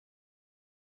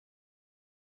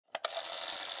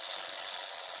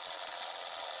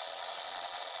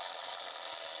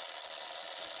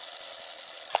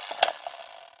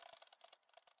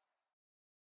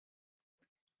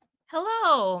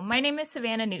My name is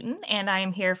Savannah Newton, and I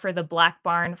am here for the Black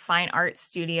Barn Fine Arts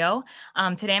Studio.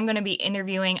 Today, I'm going to be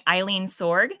interviewing Eileen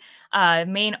Sorg,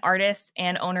 main artist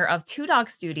and owner of Two Dog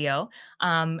Studio.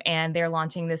 And they're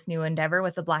launching this new endeavor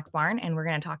with the Black Barn, and we're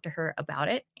going to talk to her about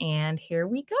it. And here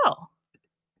we go.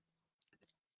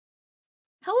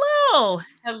 Hello.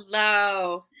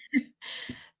 Hello.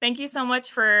 Thank you so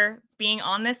much for being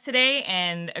on this today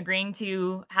and agreeing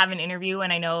to have an interview.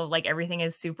 And I know like everything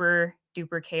is super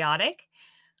duper chaotic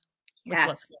with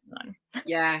what's Yes. going on.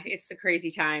 Yeah, it's a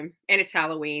crazy time. And it's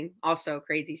Halloween, also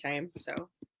crazy time. So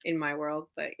in my world,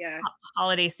 but yeah.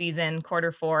 Holiday season,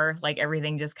 Q4, like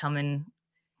everything just coming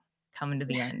to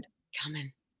the end.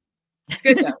 Coming. It's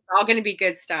good though. It's all gonna be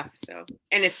good stuff. So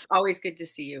and it's always good to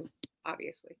see you,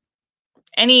 obviously.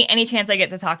 Any chance I get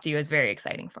to talk to you is very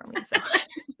exciting for me. So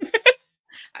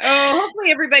Oh,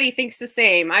 hopefully everybody thinks the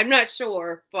same. I'm not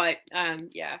sure, but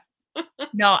yeah.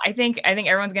 no, I think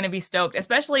everyone's gonna be stoked,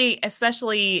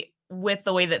 especially with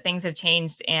the way that things have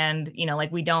changed. And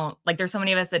like we don't like there's so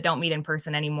many of us that don't meet in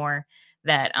person anymore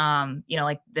that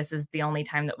like this is the only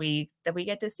time that we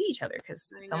get to see each other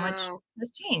because so much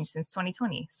has changed since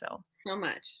 2020. So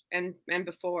much. And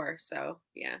before. So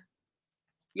yeah.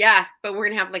 Yeah, but we're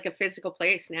gonna have like a physical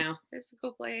place now.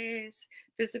 Physical place,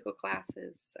 physical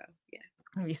classes. So yeah.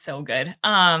 It'd be so good.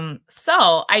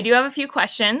 So I do have a few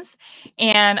questions,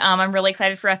 and I'm really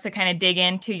excited for us to kind of dig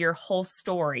into your whole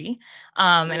story.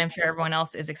 And I'm sure everyone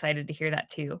else is excited to hear that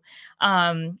too.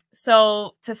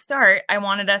 So to start, I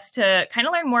wanted us to kind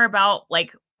of learn more about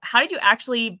like how did you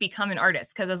actually become an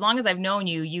artist? Because as long as I've known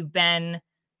you, you've been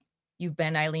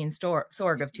Eileen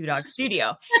Sorg of Two Dog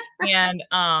Studio. And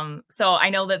so I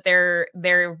know that there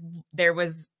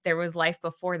was life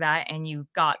before that and you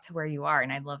got to where you are.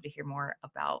 And I'd love to hear more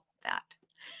about that.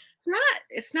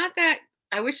 It's not that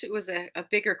I wish it was a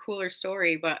bigger, cooler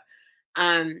story, but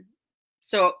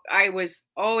so I was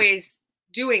always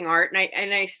doing art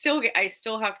and I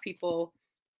still have people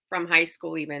from high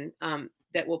school even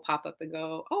that will pop up and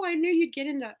go, "Oh, I knew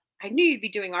you'd be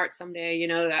doing art someday,"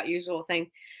 that usual thing.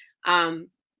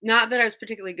 Not that I was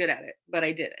particularly good at it, but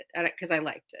I did it because I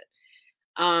liked it.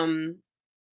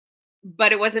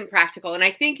 But it wasn't practical. And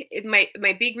I think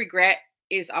my big regret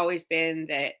has always been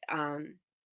that,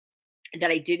 that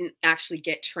I didn't actually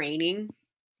get training,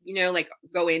 like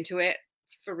go into it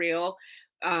for real,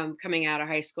 coming out of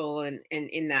high school and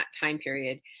in that time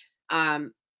period.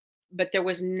 But there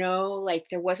wasn't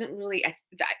really, at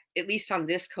least on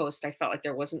this coast, I felt like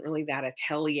there wasn't really that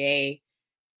atelier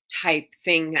type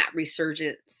thing. That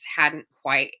resurgence hadn't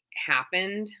quite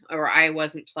happened, or I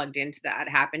wasn't plugged into that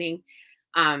happening.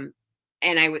 And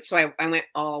I went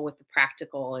all with the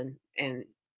practical and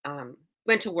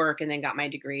went to work and then got my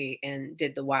degree and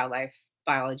did the wildlife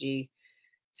biology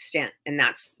stint. And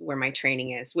that's where my training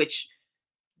is, which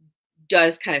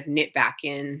does kind of knit back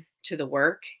in to the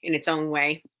work in its own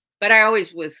way. But I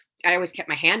always kept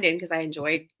my hand in because I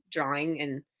enjoyed drawing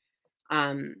and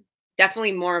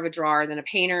definitely more of a drawer than a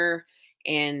painter.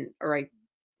 I'm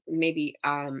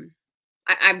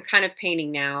kind of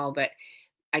painting now, but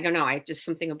I don't know. I just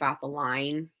something about the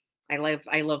line. I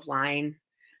love line.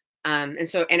 And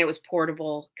it was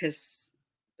portable because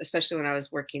especially when I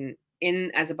was working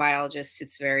as a biologist,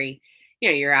 it's very,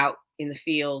 you're out in the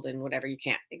field and whatever, you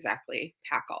can't exactly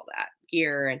pack all that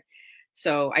gear. And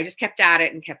so I just kept at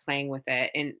it and kept playing with it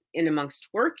and in amongst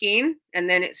working. And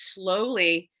then it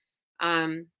slowly,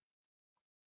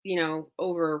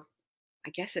 over, I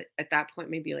guess at that point,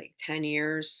 maybe like 10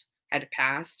 years had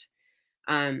passed.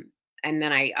 And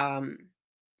then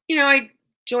I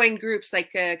joined groups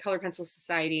like the Color Pencil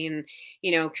Society and,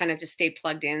 kind of just stayed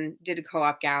plugged in, did a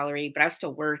co-op gallery, but I was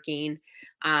still working,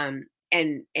 and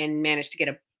managed to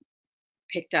get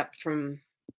picked up from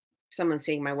someone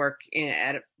seeing my work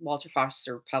at Walter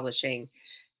Foster Publishing,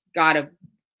 got a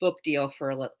book deal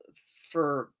for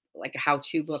like a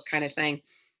how-to book kind of thing.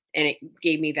 And it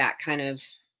gave me that kind of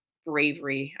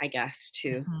bravery, I guess,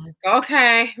 to go,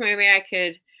 okay, maybe I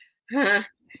could,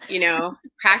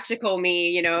 practical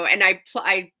me, and I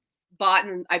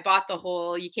bought the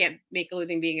whole, you can't make a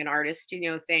living being an artist,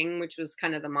 thing, which was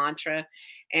kind of the mantra.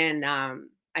 And,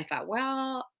 I thought,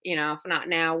 well, if not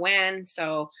now, when?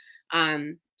 So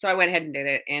I went ahead and did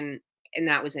it. And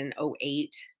that was in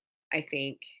 08, I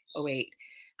think, 08.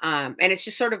 And it's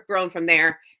just sort of grown from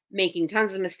there, making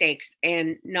tons of mistakes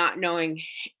and not knowing,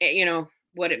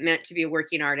 what it meant to be a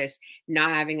working artist, not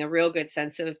having a real good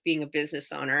sense of being a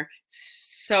business owner.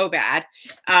 So bad.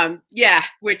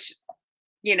 Which,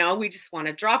 we just want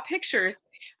to draw pictures.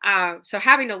 So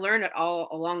having to learn it all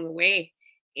along the way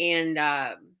and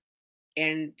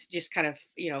just kind of,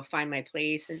 find my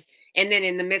place. and then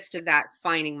in the midst of that,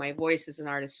 finding my voice as an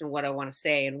artist and what I want to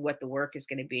say and what the work is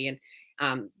going to be,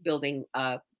 and building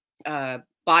a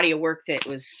body of work that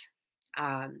was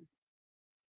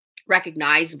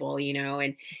recognizable, you know,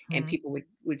 and Mhm. people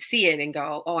would see it and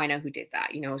go, oh, I know who did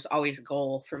that. You know, it was always a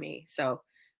goal for me. So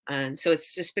so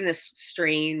it's just been this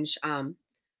strange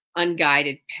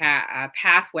unguided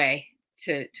pathway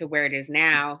to where it is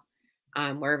now,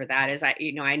 wherever that is. I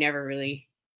never really,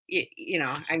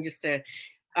 I'm just a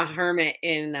hermit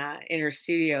in her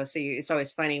studio. So it's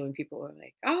always funny when people are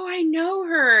like, "Oh, I know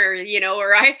her,"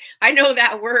 or I know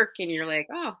that work, and you're like,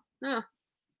 "Oh, that's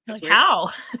Like, weird."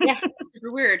 how? Yeah,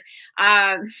 super weird.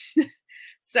 Um,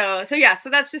 so yeah, so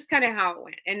that's just kind of how it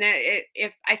went. And that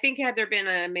if I think had there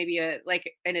been maybe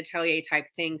like an atelier type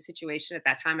thing situation at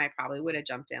that time, I probably would have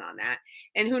jumped in on that.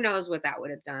 And who knows what that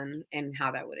would have done and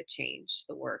how that would have changed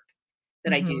the work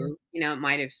that I Mhm. do. It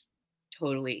might have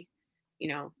totally,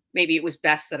 maybe it was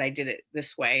best that I did it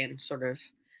this way and sort of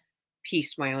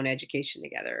pieced my own education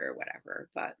together or whatever.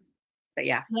 But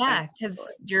yeah, Yeah, that's the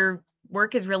story. because your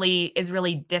work is really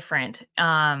different.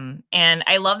 And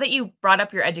I love that you brought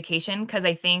up your education because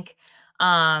I think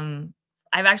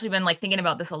I've actually been like thinking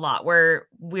about this a lot where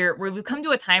we've come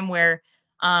to a time where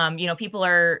people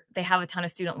they have a ton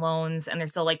of student loans and they're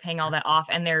still like paying all that off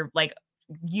and they're like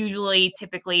usually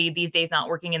typically these days not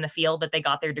working in the field that they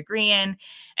got their degree in.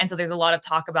 And so there's a lot of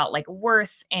talk about like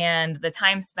worth and the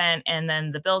time spent and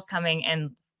then the bills coming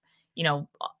and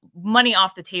money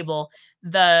off the table.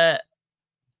 The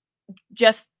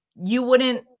just you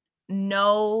wouldn't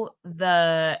know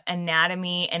the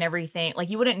anatomy and everything. Like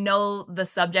you wouldn't know the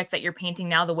subject that you're painting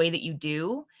now the way that you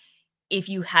do if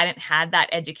you hadn't had that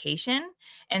education.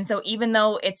 And so even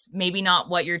though it's maybe not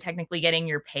what you're technically getting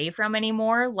your pay from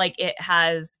anymore, like it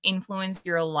has influenced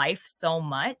your life so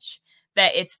much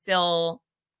that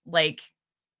like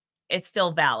it's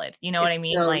still valid. You know what I It's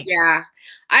mean? still, Like yeah.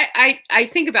 I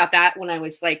think about that when I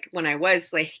was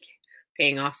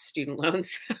paying off student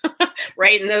loans,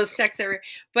 writing those checks every.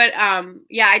 But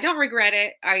yeah, I don't regret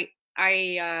it. I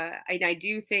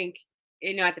do think,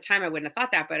 at the time I wouldn't have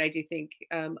thought that, but I do think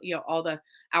all the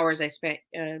hours I spent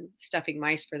stuffing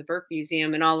mice for the Burke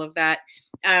Museum and all of that,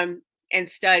 and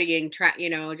studying,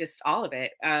 just all of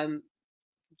it,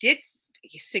 did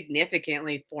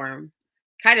significantly form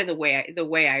kind of the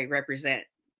way I represent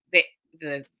the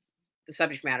the the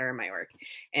subject matter in my work,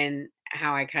 and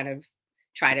how I kind of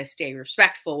try to stay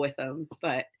respectful with them,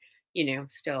 but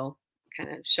still kind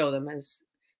of show them as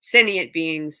sentient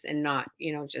beings and not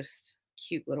just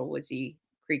cute little woodsy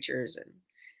creatures. And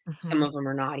some mhm. of them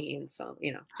are naughty, and so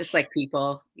just like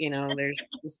people, there's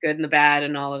good and the bad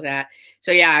and all of that.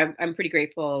 So yeah, I'm pretty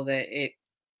grateful that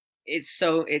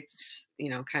it's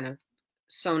kind of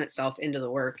sewn itself into the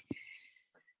work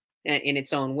in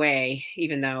its own way,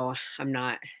 even though I'm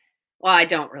not. Well, I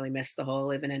don't really miss the whole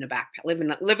living in a backpack,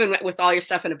 living with all your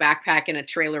stuff in a backpack in a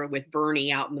trailer with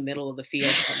Bernie out in the middle of the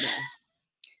field somewhere,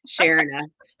 sharing a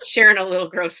sharing a little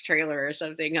gross trailer or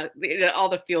something. All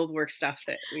the field work stuff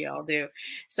that we all do.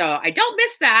 So I don't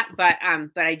miss that, but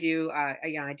I do.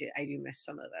 Yeah, I do miss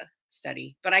some of the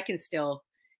study, but I can still,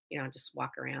 just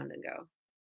walk around and go,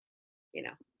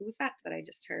 who was that I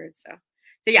just heard? So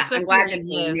yeah, I'm Especially where glad that you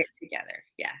they live. knit together.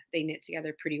 Yeah, they knit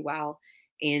together pretty well.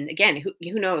 And again,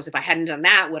 who knows if I hadn't done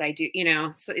that, would I do?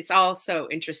 It's all so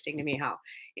interesting to me how,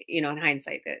 in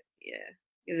hindsight, that yeah,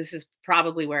 this is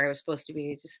probably where I was supposed to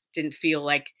be. It just didn't feel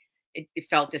like it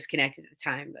felt disconnected at the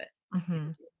time, but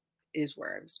Mhm. it is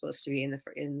where I'm supposed to be in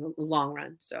the long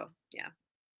run. So yeah.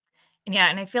 Yeah,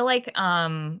 and I feel like,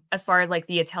 as far as, like,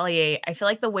 the atelier, I feel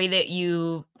like the way that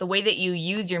you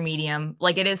use your medium,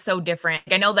 like, it is so different.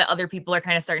 Like, I know that other people are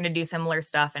kinda starting to do similar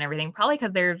stuff and everything, probably because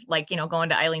 'cause they're, like, going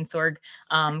to Eileen Sorg,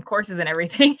 courses and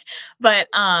everything. But,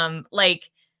 like,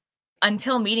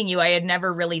 until meeting you, I had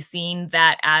never really seen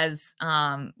that as,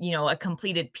 a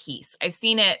completed piece. I've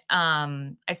seen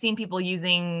people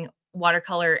using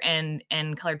watercolor and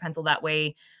colored pencil that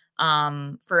way,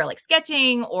 for like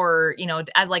sketching or,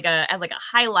 as like a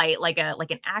highlight, like an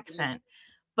Mhm. accent,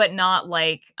 but not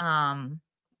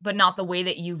the way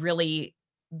that you really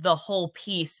the whole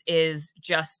piece is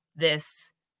just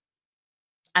this.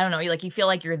 I don't know, you feel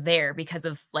like you're there because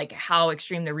of, like, how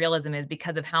extreme the realism is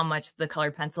because of how much the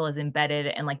colored pencil is embedded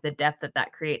and, like, the depth that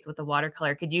that creates with the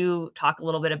watercolor. Could you talk a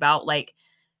little bit about, like,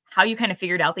 how you kinda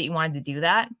figured out that you wanted to do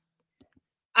that?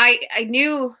 I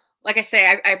knew, like I say,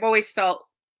 I've always felt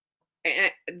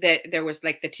that there was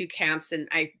like the two camps, and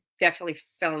I definitely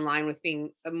fell in line with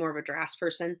being more of a drafts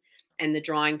person and the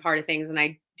drawing part of things. And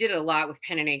I did a lot with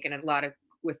pen and ink and a lot of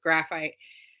with graphite.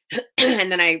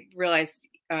 And then I realized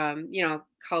you know,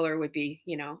 color would be,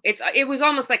 you know, it was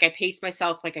almost like I paced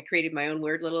myself, like I created my own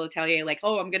weird little atelier, like,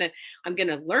 oh, I'm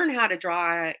gonna learn how to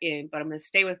draw in, but I'm gonna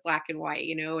stay with black and white,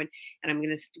 you know, and I'm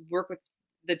gonna work with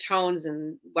the tones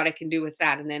and what I can do with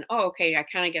that. And then, oh, okay, I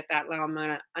kind of get that. Now I'm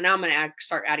gonna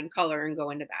start adding color and go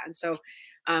into that. And so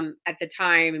at the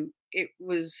time, it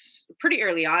was pretty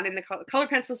early on in the color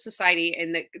pencil society,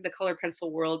 and the color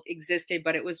pencil world existed,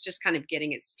 but it was just kind of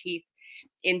getting its teeth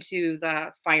into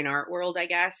the fine art world, I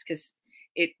guess, because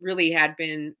it really had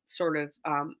been sort of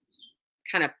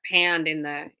kind of panned in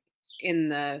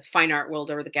the fine art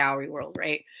world or the gallery world,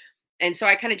 right? And so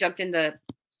I kind of jumped into,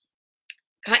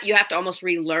 you have to almost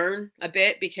relearn a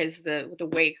bit, because the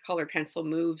way color pencil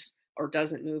moves or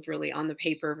doesn't move really on the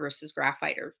paper versus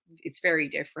graphite, or it's very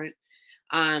different.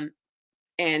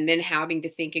 And then having to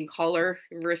think in color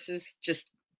versus just,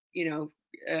 you know,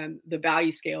 the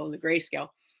value scale and the grayscale.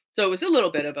 So it was a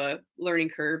little bit of a learning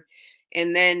curve.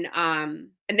 And then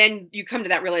you come to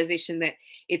that realization that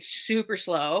it's super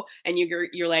slow, and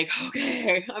you're like,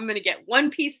 okay, I'm gonna get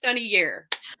one piece done a year.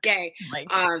 Yay. Like,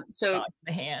 so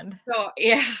the hand. so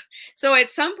yeah. So at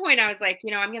some point I was like,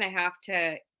 you know, I'm gonna have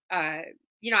to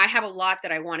you know, I have a lot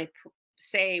that I want to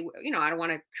say, you know, I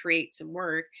want to create some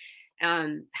work.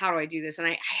 How do I do this? And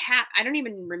I don't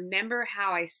even remember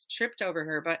how I tripped over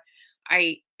her, but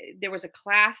there was a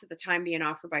class at the time being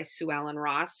offered by Sue Ellen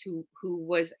Ross, who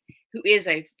is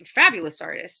a fabulous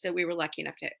artist that we were lucky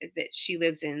enough that she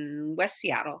lives in West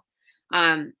Seattle.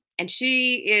 And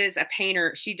she is a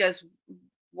painter. She does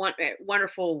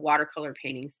wonderful watercolor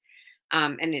paintings.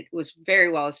 And it was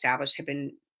very well established,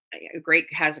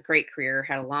 has a great career,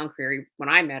 had a long career when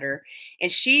I met her.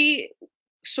 And she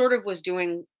sort of was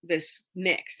doing this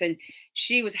mix, and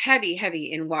she was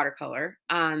heavy in watercolor,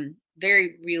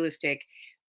 very realistic.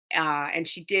 And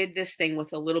she did this thing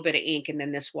with a little bit of ink and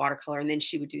then this watercolor, and then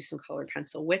she would do some colored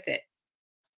pencil with it.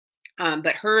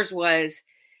 But hers was,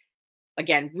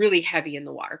 again, really heavy in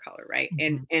the watercolor, right?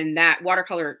 Mm-hmm. And that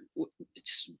watercolor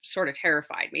sort of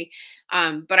terrified me.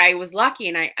 But I was lucky,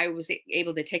 and I was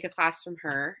able to take a class from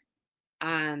her.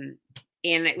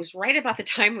 And it was right about the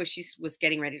time when she was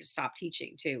getting ready to stop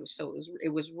teaching too. So it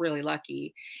was really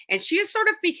lucky. And she just sort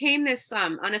of became this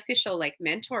unofficial like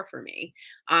mentor for me,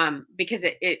 because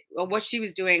what she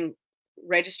was doing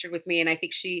registered with me. And I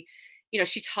think she, you know,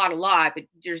 she taught a lot, but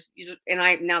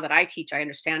now that I teach, I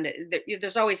understand it.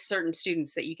 There's always certain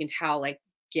students that you can tell like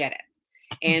get it.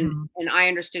 And I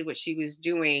understood what she was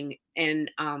doing, and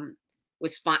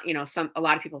was fun. You know, a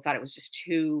lot of people thought it was just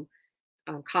too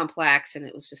complex, and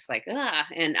it was just like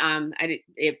and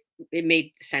it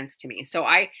made sense to me. So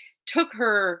I took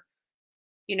her,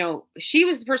 you know, she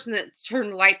was the person that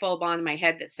turned the light bulb on in my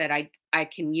head that said I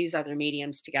can use other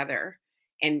mediums together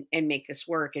and make this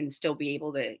work and still be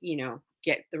able to, you know,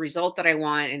 get the result that I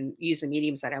want and use the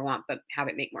mediums that I want, but have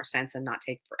it make more sense and not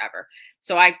take forever.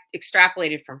 So I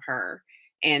extrapolated from her,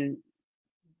 and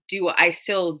I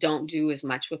still don't do near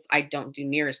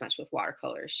as much with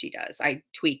watercolor as she does. I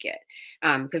tweak it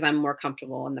because I'm more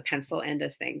comfortable on the pencil end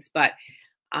of things. But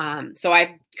so I've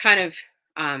kind of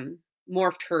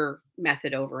morphed her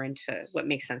method over into what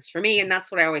makes sense for me. And that's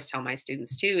what I always tell my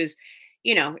students too, is,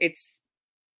 you know, it's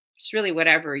really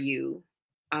whatever you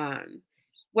want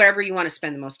to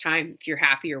spend the most time. If you're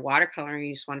happy you're watercoloring,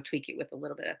 you just want to tweak it with a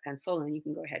little bit of pencil, and you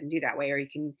can go ahead and do that way. Or you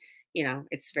can, you know,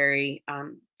 it's very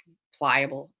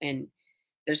pliable, and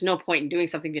there's no point in doing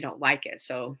something if you don't like it.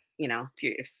 So, you know,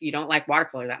 if you don't like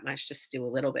watercolor that much, just do a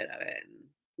little bit of it and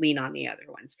lean on the other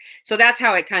ones. So that's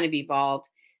how it kind of evolved.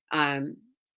 And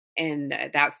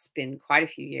that's been quite a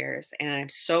few years, and I'm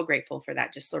so grateful for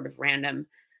that. Just sort of random,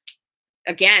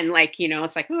 again, like, you know,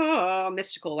 it's like, oh,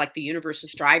 mystical, like the universe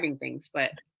is driving things,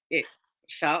 but it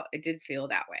did feel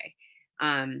that way.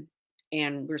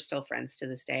 And we're still friends to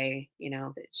this day, you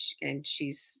know, and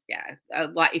she's, yeah, a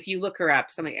lot. If you look her up,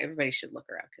 everybody should look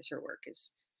her up, because her work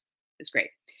is great.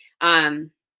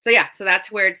 So yeah, so that's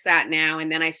where it's at now.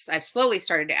 And then I've slowly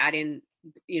started to add in,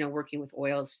 you know, working with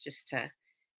oils, just to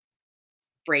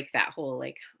break that whole,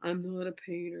 like, I'm not a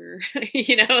painter,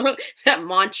 you know, that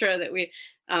mantra that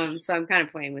so I'm kind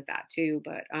of playing with that too.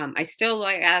 But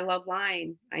I love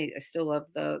line. I still love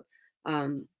the,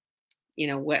 you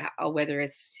know, whether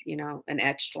it's, you know, an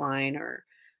etched line or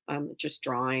just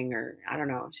drawing, or I don't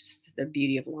know, just the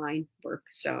beauty of line work.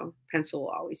 So pencil will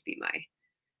always be my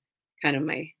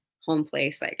home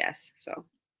place, I guess. So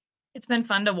it's been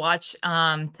fun to watch,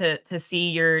 to see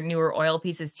your newer oil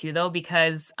pieces too, though,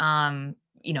 because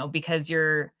you know, because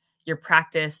your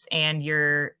practice and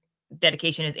your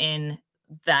dedication is in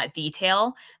that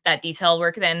detail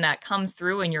work then that comes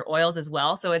through in your oils as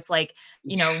well. So it's like,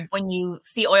 you Yeah. know, when you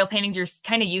see oil paintings, you're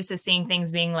kind of used to seeing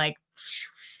things being like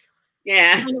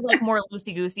Yeah. kind of like more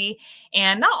loosey goosey,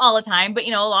 and not all the time, but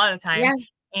you know, a lot of the time.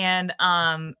 Yeah.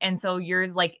 And so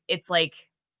yours, like, it's like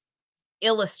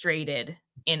illustrated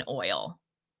in oil,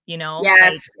 you know, like,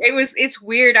 Yes, it's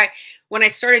weird. When I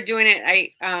started doing it,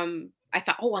 I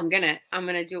thought, "Oh, I'm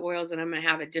gonna do oils and I'm gonna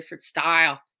have a different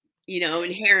style." You know,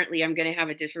 inherently I'm gonna have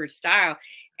a different style.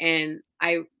 And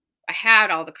I had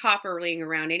all the copper laying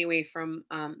around anyway from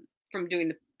doing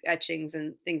the etchings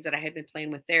and things that I had been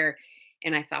playing with there.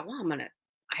 And I thought, "Well,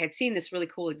 I had seen this really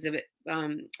cool exhibit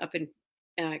up in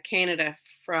Canada.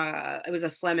 It was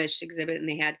a Flemish exhibit, and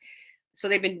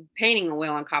they've been painting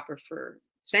oil on copper for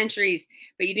centuries,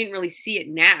 but you didn't really see it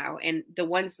now. And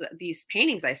these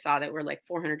paintings I saw that were like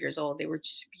 400 years old, they were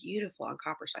just beautiful on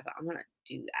copper. So I thought, I'm going to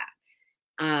do that.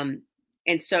 And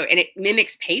it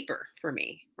mimics paper for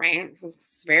me, right? So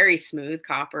it's very smooth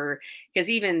copper, because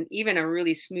even a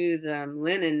really smooth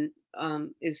linen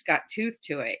is got tooth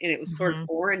to it. And it was sort of mhm.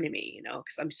 foreign to me,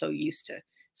 because I'm so used to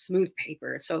smooth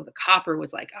paper. So the copper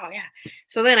was like, oh yeah.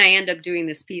 So then I end up doing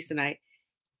this piece, and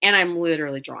I'm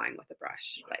literally drawing with a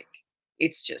brush. Like,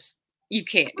 it's just, you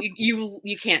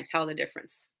can't tell the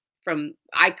difference from,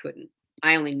 I couldn't.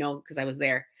 I only know because I was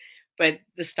there. But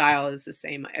the style is the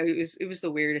same. It was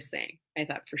the weirdest thing. I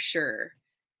thought for sure.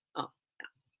 Oh, no.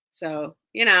 So,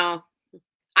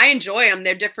 I enjoy them.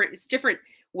 They're different. It's different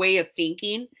way of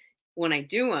thinking when I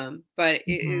do them, but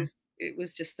Mhm. it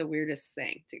was just the weirdest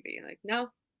thing to be like, no,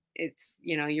 it's,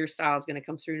 your style is going to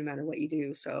come through no matter what you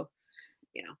do. So,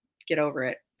 you know, get over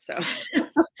it. So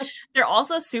They're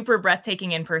also super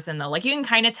breathtaking in person though. Like, you can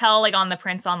kind of tell, like, on the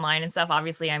prints online and stuff.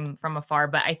 Obviously, I'm from afar,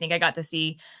 but I think I got to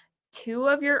see two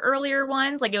of your earlier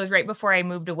ones. Like, it was right before I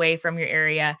moved away from your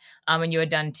area, and you had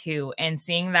done two. And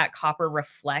seeing that copper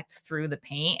reflect through the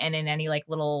paint and in any like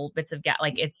little bits of gas,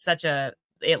 like, it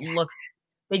yeah. looks,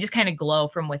 they just kind of glow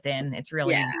from within. It's Yeah,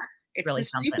 really, it's really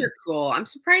just something. super cool. I'm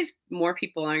surprised more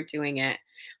people aren't doing it.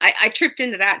 I tripped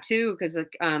into that too because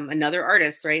another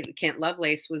artist, right, Kent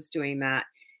Lovelace, was doing that,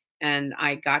 and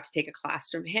I got to take a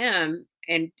class from him.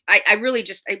 And I really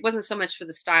just, it wasn't so much for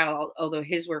the style, although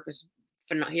his work was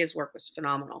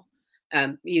phenomenal.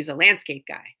 He's a landscape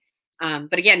guy,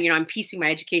 but again, I'm piecing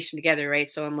my education together, right?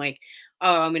 So I'm like,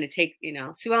 oh, I'm going to take,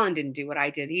 Sue Ellen didn't do what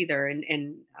I did either,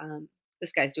 and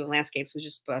this guy's doing landscapes, which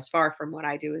is as far from what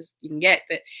I do as you can get,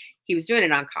 but he was doing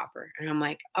it on copper. And I'm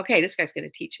like, okay, this guy's going to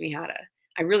teach me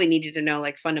I really needed to know,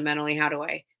 like, fundamentally, how do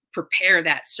I prepare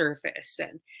that surface,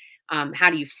 and how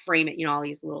do you frame it, all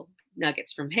these little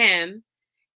nuggets from him.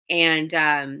 And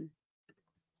I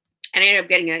ended up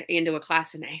getting into a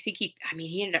class, and I think he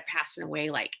ended up passing away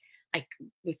like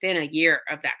within a year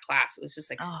of that class. It was just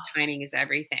like Oh, timing is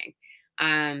everything.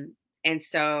 And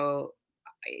so,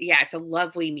 yeah, it's a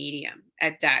lovely medium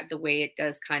at that, the way it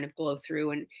does kind of glow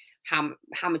through, and how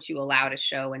much you allow to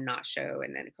show and not show,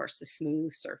 and then of course the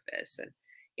smooth surface. And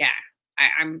yeah,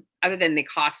 I'm, other than the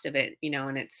cost of it,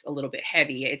 and it's a little bit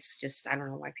heavy. It's just, I don't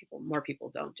know why more people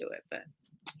don't do it, but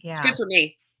it's good yeah. for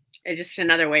me. It's just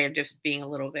another way of just being a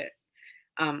little bit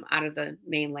out of the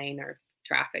main lane or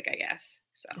traffic, I guess.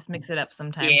 So Just mix it up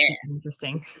sometimes, yeah, keep it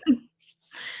interesting.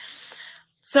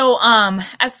 So,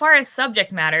 as far as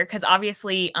subject matter, because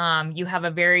obviously, you have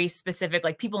a very specific,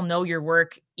 like, people know your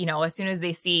work, as soon as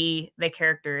they see the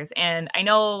characters. And I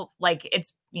know, like,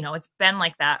 it's been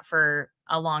like that for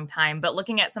a long time. But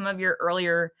looking at some of your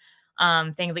earlier,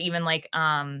 things, like, even like,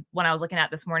 when I was looking at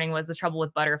this morning, was The Trouble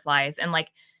with Butterflies, and like,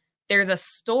 there's a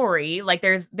story, like,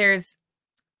 there's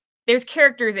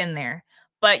characters in there,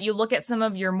 but you look at some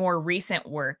of your more recent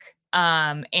work,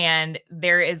 and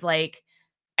there is like,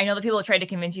 I know that people have tried to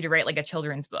convince you to write like a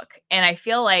children's book, and I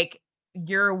feel like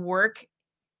your work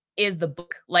is the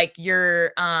book. Like,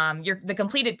 your the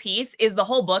completed piece is the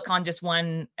whole book on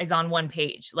one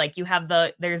page. Like, you have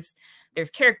there's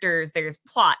characters, there's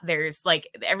plot, there's like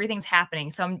everything's happening.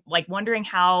 So I'm like wondering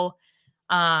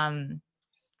um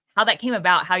how that came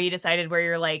about, how you decided where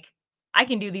you're like, I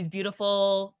can do these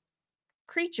beautiful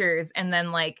creatures, and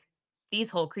then like these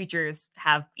whole creatures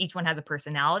have, each one has a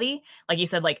personality, like you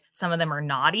said, like some of them are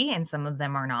naughty and some of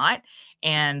them are not.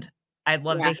 And I'd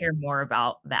love yeah. to hear more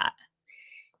about that.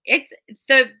 It's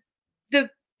the the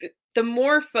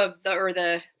morph of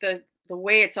the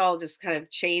way it's all just kind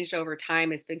of changed over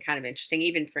time has been kind of interesting,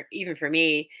 even for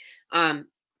me, um,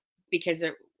 because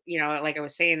like I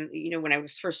was saying, when I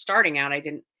was first starting out, I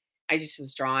just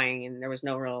was drawing, and there was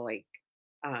no real, like,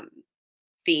 um,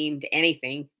 theme to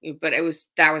anything. But that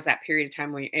was that period of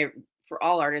time for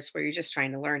all artists, where you're just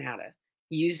trying to learn how to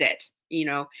use it,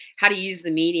 how to use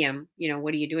the medium,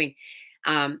 what are you doing?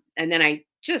 And then I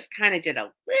just kind of did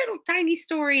a little tiny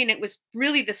story, and it was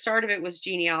really the start of it was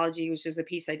genealogy, which is a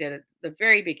piece I did at the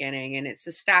very beginning, and it's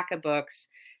a stack of books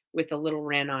with a little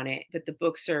wren on it. But the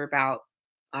books are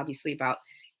obviously about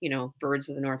birds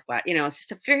of the Northwest. It's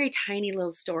just a very tiny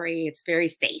little story. It's very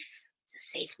safe. It's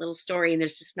a safe little story, and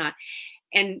there's just not.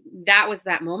 And that was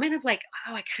that moment of like,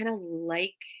 oh, I kind of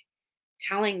like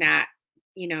telling that,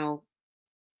 you know,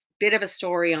 bit of a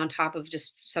story on top of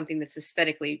just something that's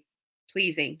aesthetically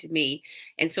pleasing to me.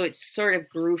 And so it sort of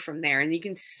grew from there. And you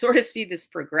can sort of see this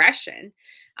progression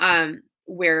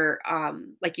where,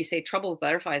 like you say, Trouble with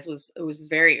Butterflies it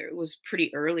was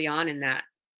pretty early on in that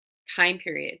time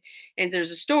period. And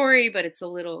there's a story, but it's a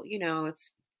little,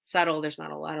 it's subtle. There's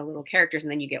not a lot of little characters.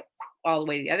 And then you get all the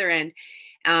way to the other end,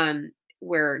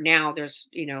 where now there's,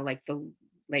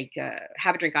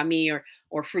 Have a Drink on Me or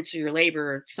Fruits of Your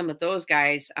Labor, or some of those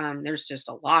guys. There's just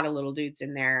a lot of little dudes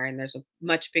in there, and there's a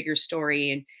much bigger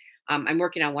story. And I'm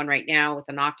working on one right now with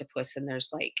an octopus, and there's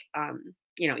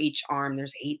each arm,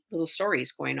 there's 8 little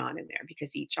stories going on in there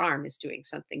because each arm is doing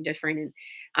something different.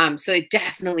 And so it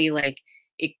definitely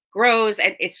it grows,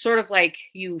 and it's sort of like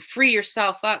you free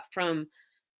yourself up from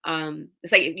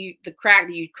it's like you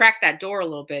crack that door a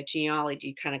little bit. Genealogy,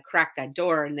 you kind of crack that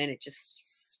door, and then it just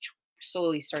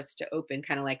slowly starts to open,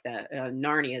 kind of like the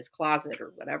Narnia's closet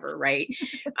or whatever, right?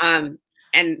 And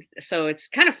so it's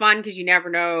kind of fun because you never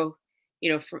know,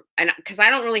 because I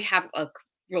don't really have a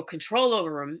real control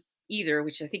over them either,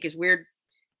 which I think is weird.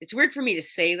 It's weird for me to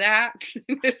say that.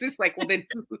 This is like, well, then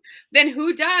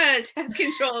who does have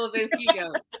control of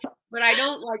ego? But I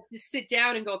don't just sit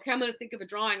down and go, okay, I'm going to think of a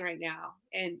drawing right now.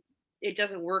 And it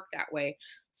doesn't work that way.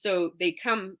 So they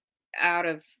come out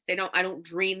of, I don't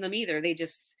dream them either. They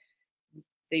just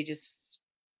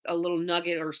a little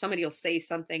nugget, or somebody will say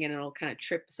something and it'll kind of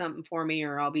trip something for me,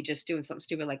 or I'll be just doing something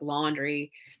stupid like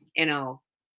laundry, and I'll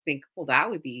think, well, that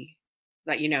would be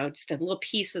just a little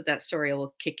piece of that story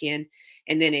will kick in.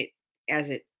 And then as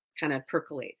it kind of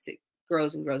percolates, it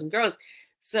grows and grows and grows.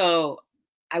 So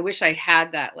I wish I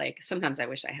had that. Sometimes I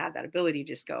wish I had that ability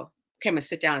to just go, okay, I'm gonna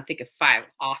sit down and think of 5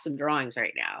 awesome drawings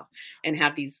right now and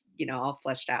have these, all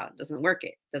fleshed out. It doesn't work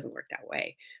that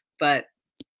way. But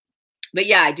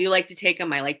yeah, I do like to take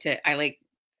them.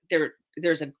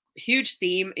 There's a huge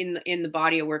theme in the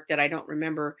body of work that I don't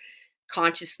remember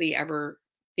consciously ever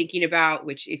thinking about,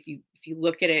 which if you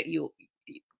look at it, you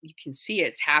can see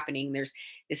it's happening. There's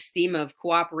this theme of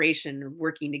cooperation,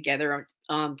 working together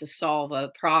to solve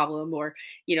a problem, or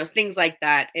things like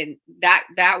that. And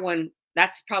that one,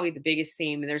 that's probably the biggest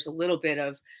theme. There's a little bit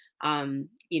of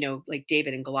like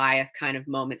David and Goliath kind of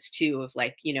moments too, of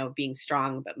being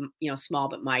strong but small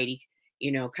but mighty,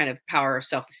 kind of power of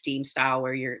self-esteem style,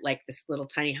 where you're like this little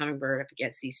tiny hummingbird up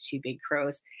against these 2 big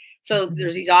crows. So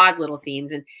there's these odd little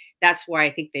themes, and that's why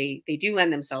I think they do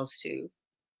lend themselves to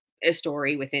a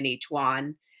story within each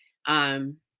one.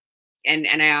 And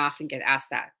I often get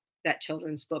asked that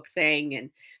children's book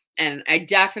thing, and I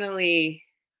definitely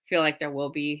feel like there will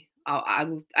be.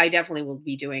 I definitely will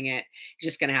be doing it. You're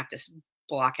just gonna have to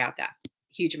block out that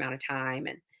huge amount of time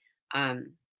and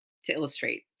to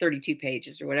illustrate 32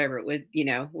 pages or whatever it would,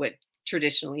 what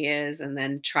traditionally is, and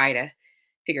then try to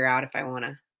figure out if I want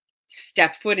to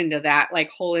step foot into that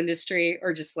whole industry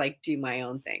or just do my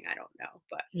own thing. I don't know,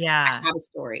 but yeah, I have a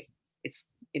story. It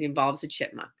involves a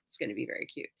chipmunk. It's going to be very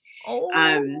cute. Oh,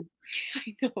 I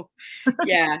know.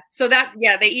 Yeah. So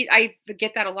I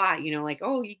get that a lot,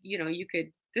 oh, you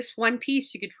could, this one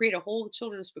piece, you could create a whole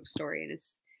children's book story. And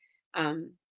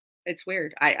it's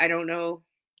weird. I don't know.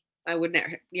 I would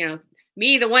never,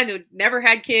 me, the one who never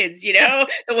had kids, the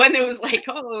one that was like,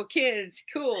 oh, kids,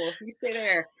 cool, you stay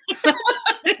there.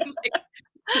 It's like,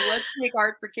 let's make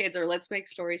art for kids, or let's make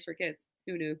stories for kids.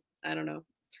 Who knew? I don't know.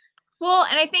 Well,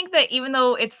 and I think that even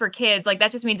though it's for kids,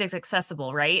 that just means it's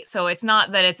accessible, right? So it's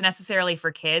not that it's necessarily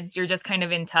for kids. You're just kind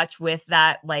of in touch with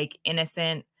that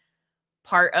innocent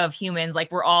part of humans.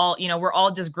 We're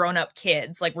all just grown up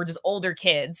kids. We're just older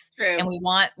kids. True. And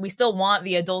we still want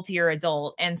the adultier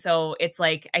adult. And so it's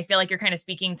I feel like you're kind of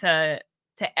speaking to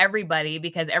everybody,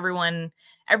 because everyone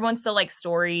still likes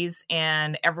stories,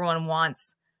 and everyone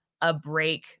wants a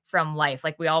break from life.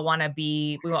 We all want to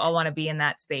be in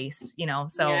that space,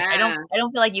 so Yeah. I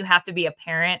don't feel like you have to be a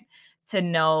parent to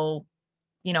know,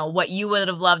 what you would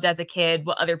have loved as a kid,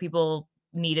 what other people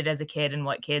needed as a kid, and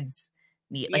what kids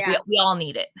need. We all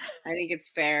need it. I think it's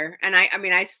fair. And I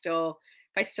mean, if I still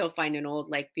find an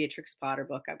old Beatrix Potter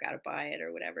book, I've got to buy it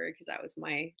or whatever, because that was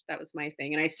my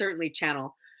thing. And I certainly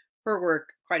channel her work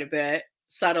quite a bit,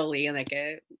 subtly, and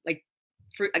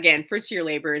Fruits of Your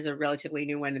Labor is a relatively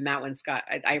new one, and that one's got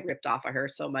I ripped off of her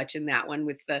so much in that one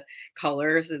with the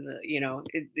colors and the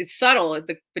it's subtle,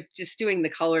 but just doing the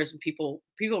colors and people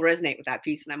resonate with that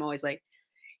piece, and I'm always like,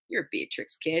 you're a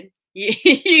Beatrix kid.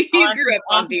 You grew up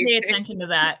I'll on have to pay Beatrix. attention to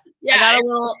that. Yeah,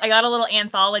 I got a little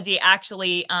anthology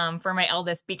actually for my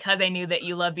eldest because I knew that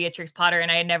you love Beatrix Potter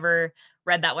and I had never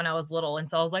read that when I was little. And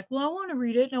so I was like, well, I want to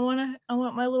read it. I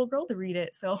want my little girl to read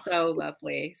it. So so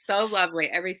lovely, so lovely,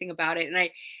 everything about it. And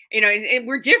and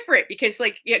we're different because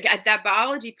like that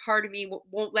biology part of me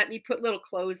won't let me put little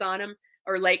clothes on them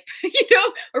or like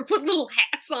or put little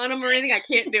hats on them or anything. I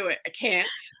can't do it. I can't.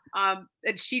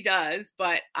 And she does,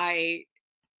 but I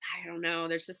don't know.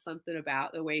 There's just something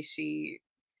about the way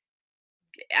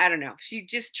I don't know. She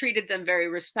just treated them very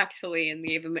respectfully and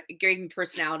gave them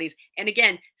personalities. And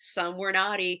again, some were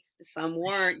naughty, some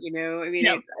weren't. I mean,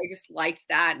 yep. I just liked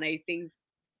that, and I think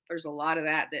there's a lot of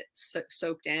that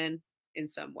soaked in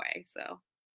some way. So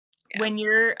yeah. When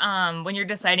you're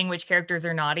deciding which characters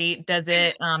are naughty, does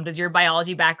your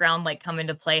biology background like come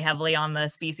into play heavily on the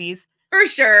species? For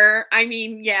sure. I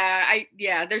mean,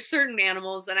 there's certain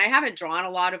animals, and I haven't drawn a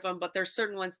lot of them, but there's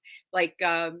certain ones like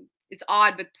it's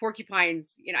odd, but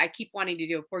porcupines, I keep wanting to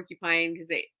do a porcupine because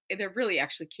they're really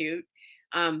actually cute.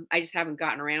 I just haven't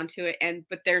gotten around to it,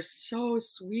 but they're so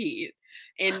sweet,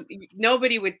 and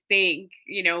nobody would think,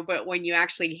 but when you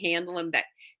actually handle them, that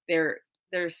they're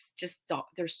they're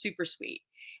super sweet.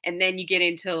 And then you get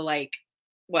into like,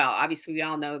 well, obviously we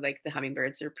all know like the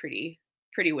hummingbirds are pretty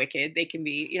wicked. They can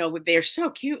be, they're so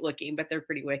cute looking, but they're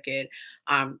pretty wicked.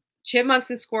 Chipmunks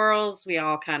and squirrels,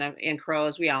 and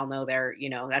crows, we all know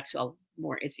that's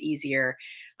it's easier.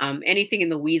 Anything in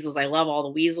the weasels, I love all the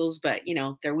weasels, but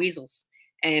they're weasels.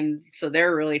 And so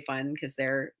they're really fun because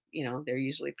they're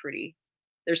usually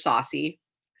they're saucy.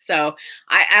 So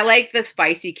I like the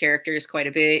spicy characters quite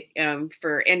a bit.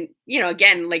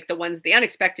 Again, like the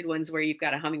unexpected ones where you've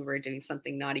got a hummingbird doing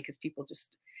something naughty because people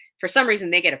just, for some reason,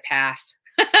 they get a pass.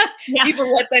 Yeah.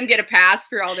 People let them get a pass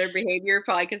for all their behavior,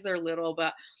 probably because they're little,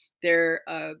 but they're,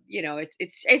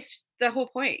 it's the whole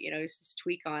point, it's just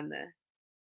tweak on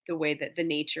the way that the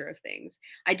nature of things.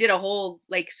 I did a whole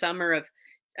like summer of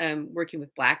working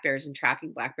with black bears and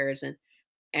trapping black bears,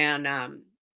 and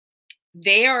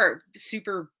they are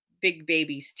super big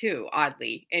babies too,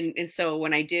 oddly. And so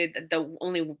when I did the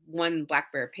only one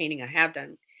black bear painting I have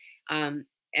done,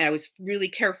 I was really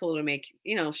careful to make,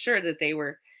 sure that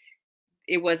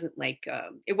it wasn't like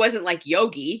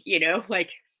Yogi,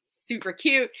 like super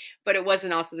cute, but it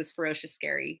wasn't also this ferocious,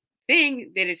 scary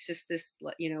thing that it's just this,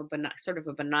 sort of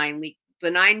a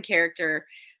benign character,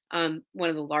 one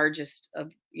of the largest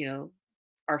of,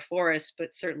 our forests,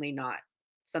 but certainly not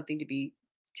something to be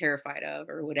terrified of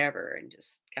or whatever, and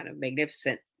just kind of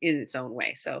magnificent in its own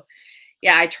way. So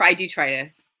yeah, I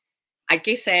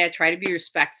guess I try to be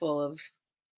respectful of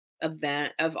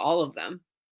all of them,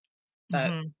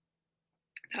 but Mhm.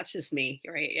 that's just me,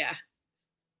 right? Yeah.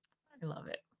 I love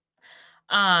it.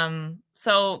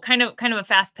 So kind of a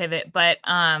fast pivot, but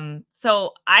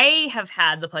so I have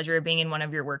had the pleasure of being in one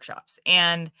of your workshops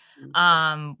and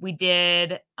Mm. we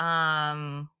did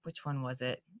which one was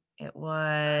it? It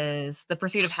was The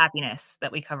Pursuit of Happiness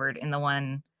that we covered in the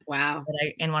one Wow.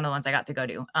 in one of the ones I got to go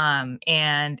to.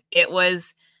 And it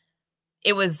was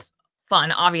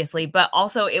fun, obviously, but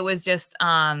also it was just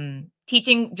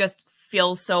teaching just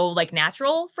feels so like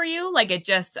natural for you. Like it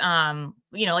just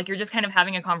like you're just kind of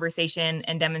having a conversation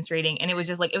and demonstrating. And it was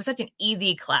just like it was such an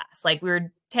easy class. Like we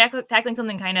were tackling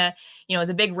something kind of, as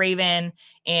a big raven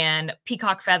and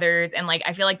peacock feathers. And like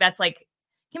I feel like that's like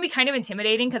can be kind of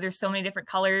intimidating because there's so many different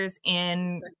colors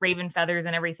in raven feathers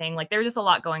and everything. Like there's just a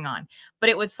lot going on. But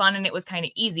it was fun and it was kind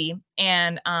of easy.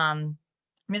 And I'm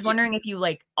just wondering if you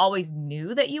like always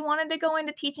knew that you wanted to go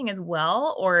into teaching as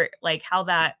well, or like how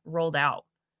that rolled out.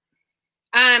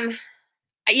 Um,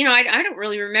 I don't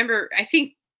really remember. I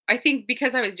think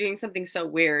because I was doing something so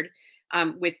weird,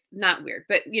 with not weird,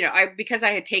 but because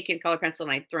I had taken color pencil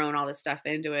and I'd thrown all this stuff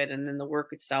into it, and then the work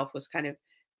itself was kind of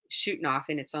shooting off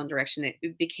in its own direction.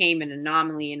 It became an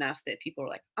anomaly enough that people were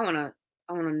like, I want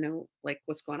to know like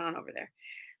what's going on over there.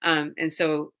 And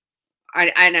so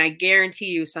I guarantee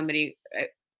you somebody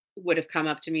would have come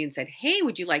up to me and said, "Hey,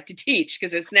 would you like to teach?"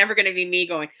 Because it's never going to be me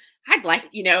going, "I'd like,"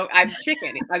 I'm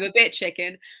chicken. I'm a bit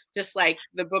chicken. Just like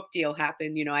the book deal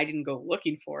happened, I didn't go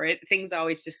looking for it. Things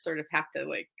always just sort of have to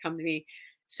like come to me.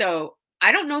 So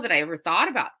I don't know that I ever thought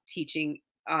about teaching.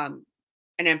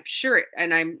 And I'm sure,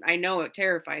 and I know it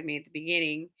terrified me at the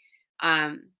beginning.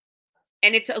 Um,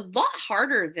 and it's a lot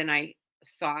harder than I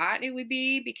thought it would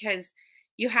be because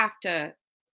you have to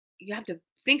you have to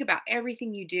think about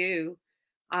everything you do,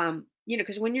 you know,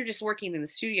 because when you're just working in the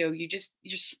studio,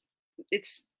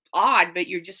 it's odd, but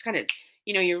you're just kind of,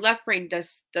 you know, your left brain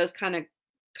does kind of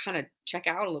check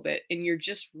out a little bit, and you're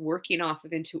just working off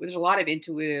of intuitive. There's a lot of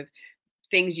intuitive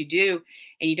things you do,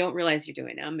 and you don't realize you're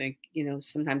doing them. And, you know,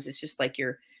 sometimes it's just like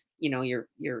you know, you're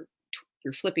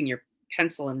flipping your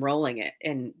pencil and rolling it,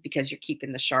 and because you're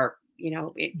keeping the sharp, you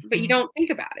know, but you Mhm. don't think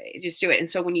about it. You just do it. And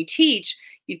so when you teach,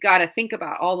 you've got to think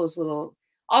about all those little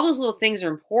things are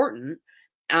important.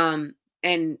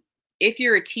 And if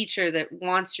you're a teacher that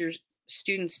wants your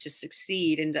students to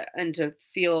succeed and to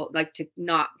feel like to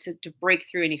not to break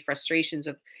through any frustrations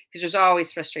of, because there's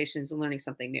always frustrations in learning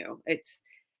something new. It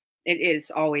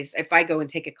is always, if I go and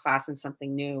take a class in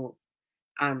something new,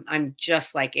 I'm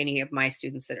just like any of my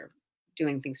students that are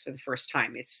doing things for the first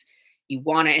time. It's, you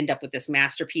want to end up with this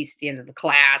masterpiece at the end of the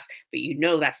class, but you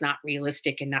know that's not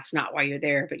realistic and that's not why you're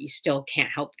there, but you still can't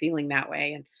help feeling that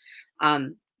way. And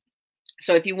um,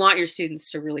 so if you want your students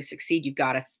to really succeed, you've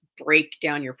got to break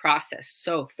down your process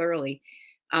so thoroughly.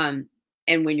 Um,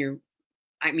 and when you're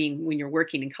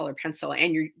working in color pencil,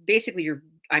 and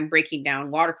I'm breaking down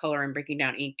watercolor, I'm breaking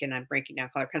down ink, and I'm breaking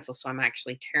down color pencil. So I'm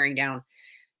actually tearing down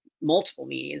multiple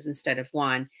medias instead of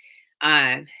one.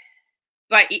 Uh,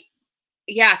 but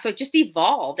yeah, so it just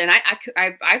evolved, and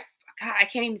God, I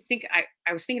can't even think.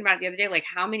 I was thinking about it the other day, like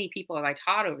how many people have I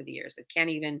taught over the years? I can't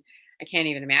even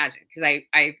imagine, because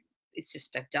it's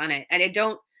just, I've done it, and I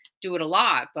don't do it a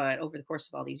lot, but over the course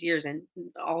of all these years and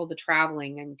all the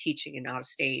traveling and teaching and out of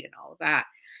state and all of that,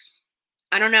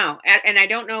 I don't know, and I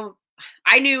don't know.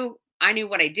 I knew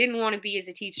what I didn't want to be as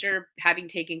a teacher, having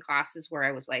taken classes where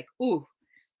I was like, ooh,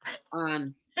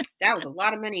 um, that was a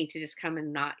lot of money to just come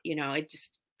and not, you know,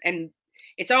 and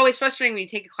it's always frustrating when you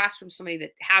take a class from somebody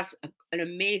that has an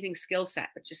amazing skill set,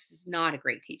 but just is not a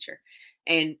great teacher.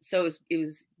 And so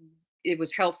it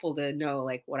was helpful to know,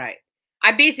 like,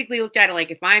 I basically looked at it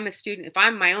like, if I'm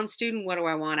my own student, what do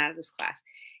I want out of this class?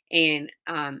 And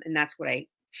that's what I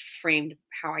framed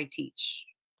how I teach,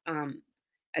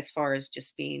 as far as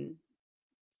just being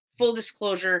full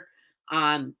disclosure,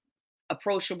 um,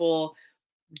 approachable,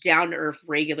 down to earth,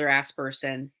 regular ass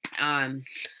person.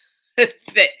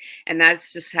 That, and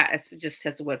that's just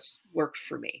that's what's worked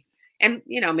for me. And,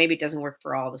 you know, maybe it doesn't work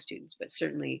for all the students, but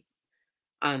certainly,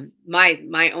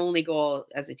 my only goal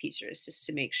as a teacher is just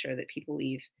to make sure that people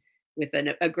leave with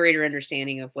a greater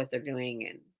understanding of what they're doing,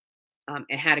 and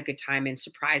had a good time and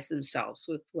surprise themselves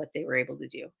with what they were able to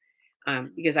do.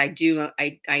 Because I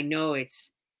know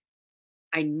it's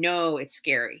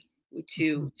scary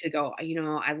Mhm. to go, you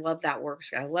know, I love that work.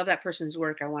 I love that person's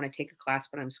work. I want to take a class,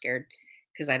 but I'm scared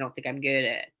because I don't think I'm good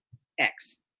at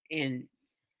X. And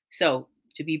so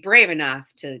to be brave enough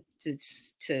to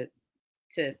say,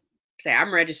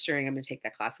 I'm registering, I'm going to take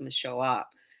that class, I'm going to show up,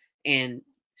 and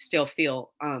still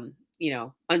feel,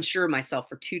 unsure of myself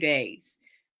for 2 days,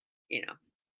 you know,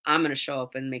 I'm going to show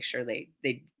up and make sure they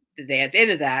at the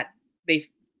end of that, they,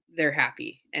 they're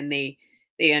happy, and they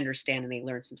understand, and they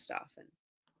learn some stuff, and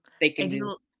they I can do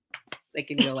do. they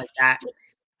can go like that.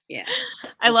 Yeah.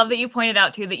 I love that you pointed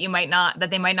out too that they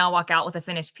might not walk out with a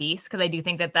finished piece, because I do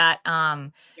think Yeah.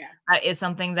 that is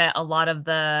something that a lot of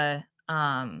the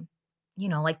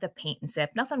like the paint and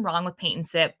sip. Nothing wrong with paint and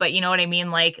sip, but you know what I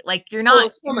mean. Like Oh,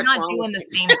 there's so you're much not wrong with doing the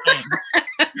same thing.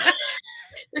 it.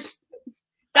 There's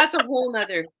That's a whole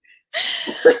nother.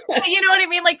 But you know what I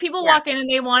mean? Like people Yeah, walk in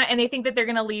and they think that they're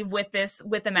gonna leave with a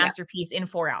yeah, masterpiece in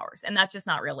 4 hours, and that's just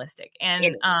not realistic.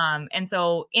 it is. And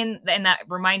so and that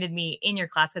reminded me in your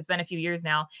class, it's been a few years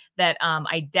now, that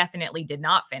I definitely did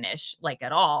not finish like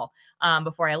at all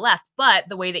before I left. But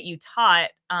the way that you taught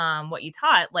what you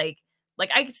taught, like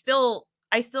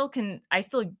I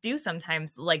still do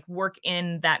sometimes like work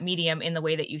in that medium in the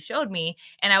way that you showed me.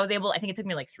 And I think it took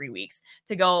me like 3 weeks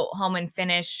to go home and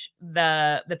finish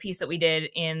the piece that we did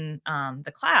in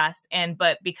the class.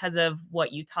 But because of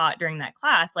what you taught during that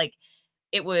class, like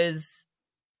it was,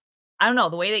 I don't know,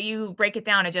 the way that you break it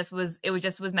down, it was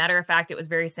matter of fact. It was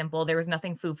very simple. There was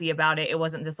nothing foofy about it. It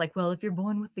wasn't just like, well, if you're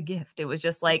born with the gift. It was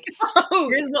just like, Oh,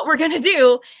 here's what we're gonna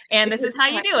do, and if this you're is how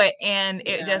you do trying, it. And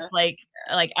it yeah, just like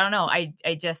I don't know. I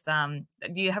just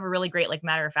you have a really great like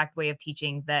matter of fact way of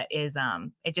teaching that is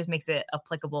it just makes it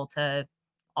applicable to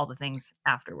all the things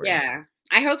afterward. yeah.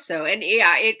 I hope so. And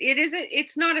yeah,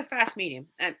 it's not a fast medium.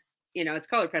 It's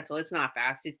colored pencil. It's not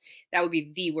fast. That would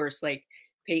be the worst like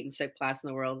paint and sip class in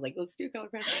the world. Like, let's do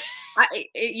colored pencil.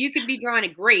 You could be drawing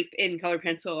a grape in colored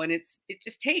pencil, and it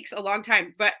just takes a long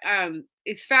time. But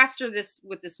it's faster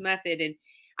with this method. And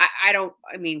I don't.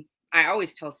 I mean, I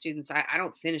always tell students I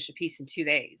don't finish a piece in 2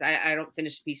 days. I don't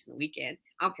finish a piece in the weekend.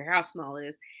 I don't care how small it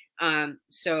is.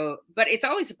 But it's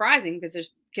always surprising because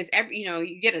because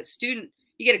you get you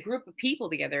get a group of people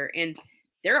together, and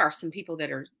there are some people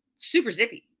that are super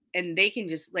zippy and they can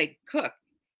just like cook.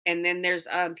 And then there's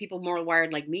people more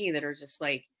wired like me that are just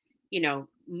like,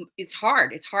 it's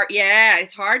hard. It's hard. Yeah,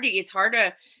 it's hard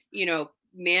to,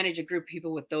 manage a group of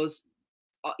people with those,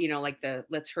 like the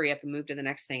let's hurry up and move to the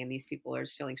next thing. And these people are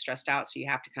just feeling stressed out. So you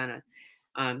have to kind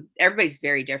of, everybody's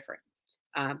very different.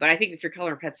 But I think if you're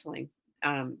color penciling,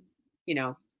 you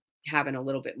know, having a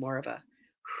little bit more of a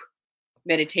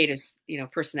meditative,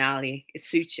 personality, it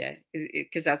suits you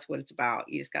because that's what it's about.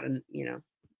 You just got to,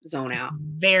 zone out.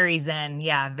 Very zen.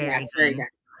 Yeah, Yeah, very it's very zen.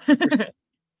 zen. It's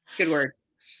a good word.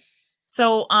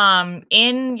 So,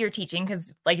 in your teaching,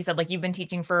 because like you said, like you've been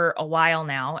teaching for a while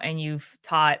now, and you've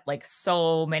taught like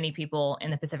so many people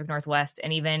in the Pacific Northwest,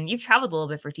 and even you've traveled a little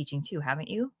bit for teaching too, haven't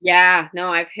you? Yeah,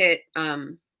 no, I've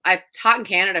taught in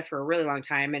Canada for a really long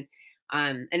time, and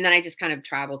then I just kind of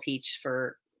travel teach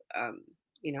for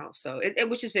so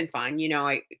which has been fun.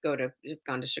 I've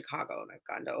gone to Chicago and I've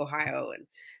gone to Ohio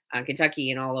and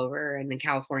Kentucky and all over, and then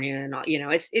California and all.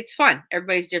 It's fun.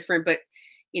 Everybody's different, but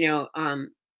you know,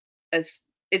 um, as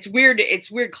it's weird. It's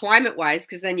weird climate wise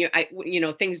because then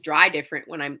things dry different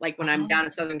when I'm down in Oh,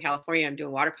 Southern California. I'm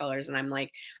doing watercolors and I'm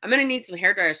like I'm gonna need some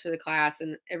hair dryers for the class,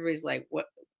 and everybody's like what?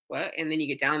 And then you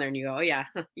get down there and you go, oh yeah,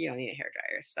 you don't need a hair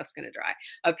dryer. Stuff's gonna dry.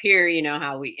 Up here,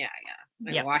 how yeah.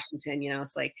 In yep. Washington,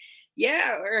 it's like,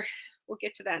 yeah, we'll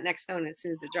get to that next zone as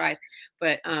soon as it dries.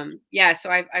 But yeah, so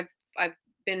I've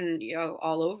been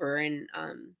all over, and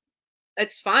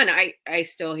it's fun. I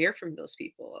still hear from those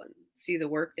people and see the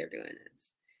work they're doing.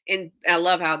 And I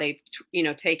love how they've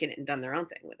taken it and done their own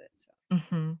thing with it. So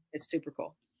Hmm. it's super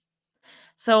cool.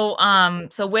 So,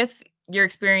 so with your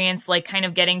experience, like kind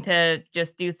of getting to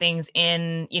just do things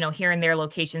in, here and there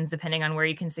locations, depending on where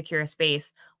you can secure a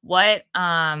space, what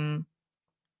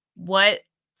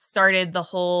started the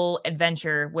whole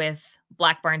adventure with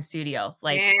Black Barn Studio?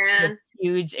 Like Man, this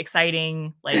huge,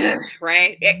 exciting, like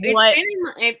right? what?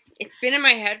 It's been in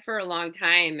my head for a long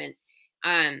time, and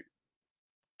um,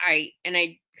 I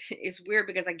it's weird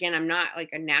because again, I'm not like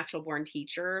a natural born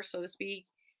teacher, so to speak.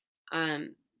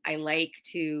 Um, I like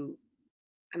to,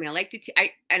 I like to,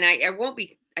 I won't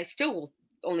be, I still will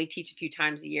only teach a few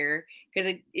times a year because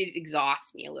it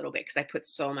exhausts me a little bit because I put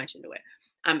so much into it.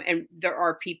 And there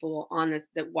are people on this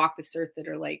that walk this earth that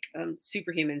are like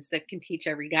superhumans that can teach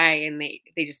every day, and they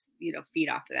just feed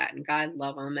off of that, and God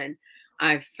love them. And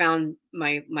I've found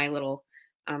my little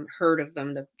herd of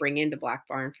them to bring into Black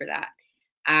Barn for that.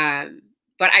 Um,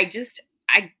 but I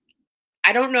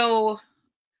I don't know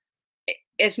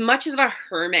as much of a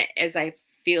hermit as I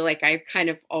feel like I've kind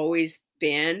of always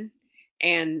been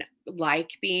and like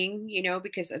being,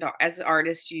 because as an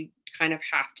artist, you kind of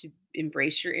have to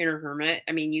embrace your inner hermit.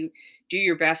 I mean, you do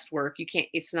your best work. You can't,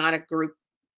 it's not a group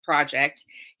project.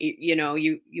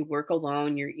 You work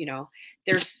alone.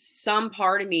 There's some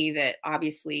part of me that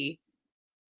obviously,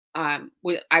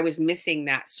 I was missing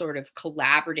that sort of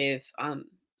collaborative,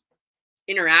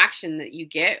 interaction that you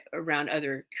get around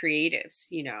other creatives.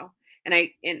 And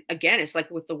again, it's like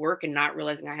with the work and not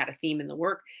realizing I had a theme in the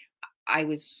work, I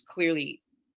was clearly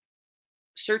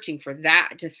searching for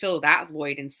that to fill that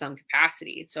void in some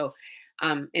capacity. So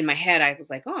in my head I was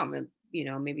like, oh,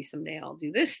 maybe someday I'll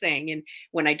do this thing. And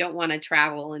when I don't want to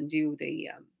travel and do the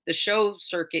show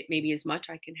circuit maybe as much,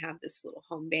 I can have this little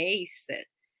home base that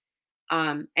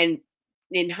and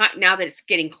now that it's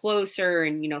getting closer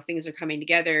and things are coming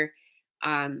together,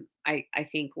 I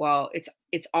think, well,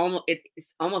 it's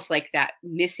almost like that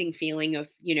missing feeling of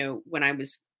when I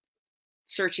was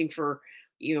searching for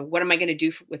what am I going to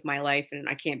do with my life, and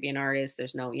I can't be an artist,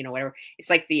 there's no whatever. It's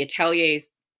like the ateliers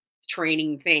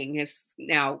training thing has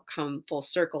now come full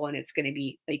circle, and it's going to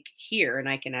be like here, and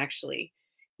I can actually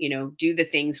do the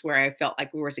things where I felt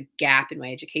like there was a gap in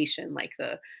my education,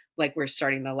 like we're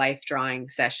starting the life drawing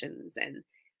sessions, and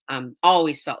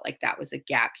always felt like that was a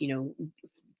gap.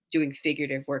 Doing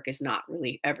figurative work is not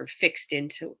really ever fixed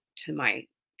into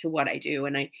what I do,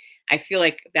 and I feel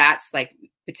like that's like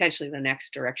potentially the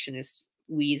next direction is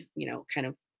we kind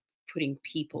of putting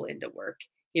people into work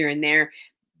here and there.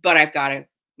 But I've got to,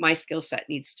 my skill set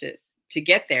needs to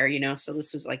get there, so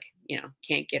this is like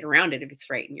can't get around it if it's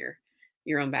right in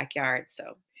your own backyard.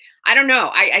 So I don't know.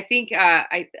 I think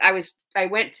I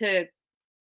went to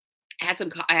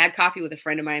I had coffee with a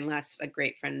friend of mine a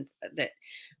great friend that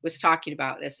was talking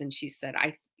about this, and she said,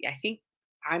 I think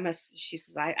she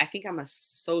says, I think I'm a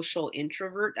social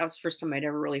introvert. That was the first time I'd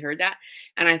ever really heard that.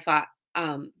 And I thought,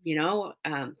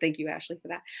 thank you, Ashley, for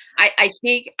that. I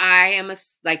think I am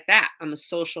like that. I'm a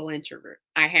social introvert.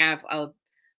 I have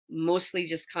mostly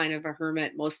just kind of a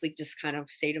hermit, mostly just kind of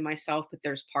stay to myself, but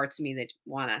there's parts of me that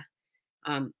want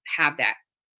to have that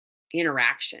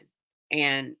interaction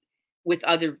and with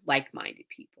other like-minded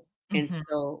people. And Mhm.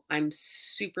 so I'm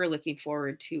super looking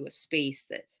forward to a space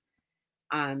that's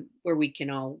where we can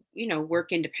all,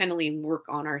 work independently and work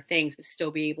on our things, but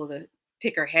still be able to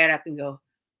pick our head up and go,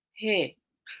 hey,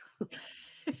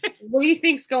 what do you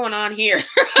think's going on here?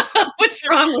 What's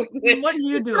wrong with this? What are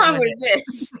you What's doing wrong with with it?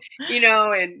 this?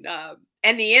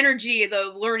 And the energy,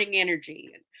 the learning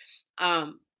energy,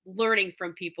 and learning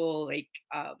from people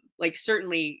like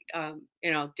certainly,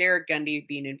 Derek Gundy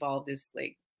being involved is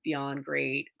like beyond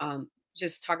great.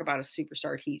 Just talk about a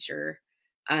superstar teacher,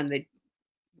 that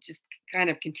just kind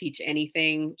of can teach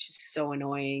anything, which is so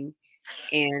annoying.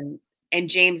 And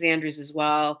James Andrews as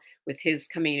well, with his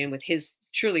coming in with his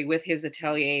truly with his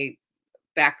atelier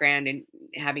background and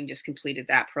having just completed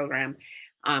that program.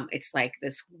 It's like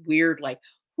this weird, like,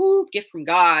 whoo, gift from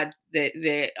God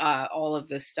that all of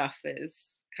this stuff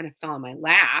is kind of fell in my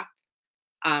lap,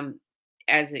 um,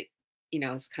 as it,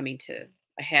 is coming to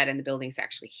a head and the building's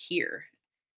actually here,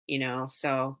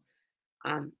 so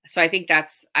I think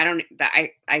that's I don't that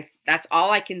I that's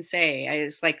all I can say.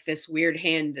 It's like this weird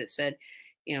hand that said,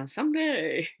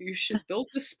 someday you should build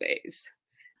this space.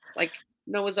 It's like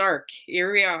Noah's Ark.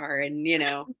 Here we are, and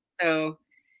so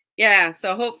yeah.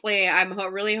 So hopefully, I'm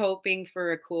really hoping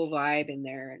for a cool vibe in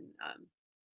there,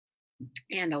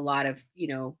 and a lot of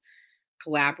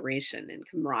collaboration and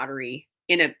camaraderie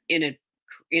in a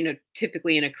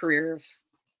typically in a career of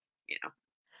you know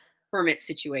hermit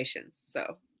situations.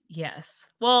 So Yes.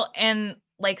 Well, and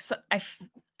like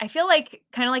I feel like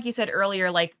kind of like you said earlier,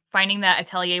 like finding that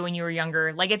atelier when you were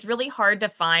younger, like it's really hard to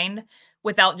find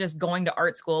without just going to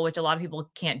art school, which a lot of people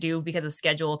can't do because of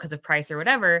schedule, because of price or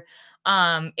whatever.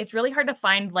 It's really hard to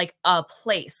find like a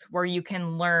place where you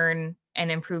can learn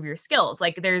and improve your skills.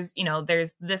 Like there's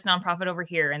this nonprofit over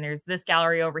here and there's this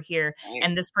gallery over here, right.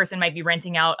 and this person might be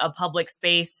renting out a public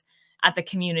space at the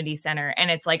community center, and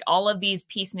it's like all of these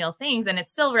piecemeal things, and it's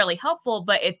still really helpful,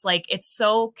 but it's like it's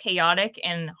so chaotic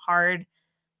and hard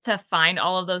to find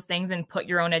all of those things and put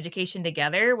your own education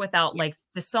together without like Yes.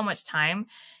 just so much time.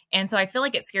 And so I feel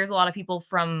like it scares a lot of people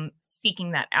from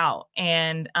seeking that out.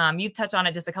 And you've touched on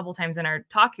it just a couple times in our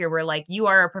talk here, where like you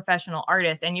are a professional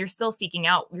artist and you're still seeking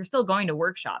out, you're still going to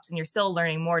workshops and you're still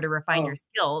learning more to refine Oh, your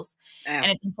skills. yeah.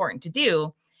 And it's important to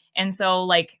do. And so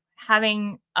like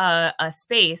having a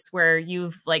space where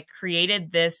you've like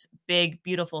created this big,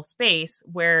 beautiful space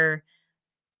where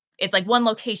it's like one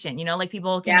location, like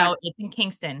people can Yeah. know it's in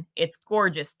Kingston. It's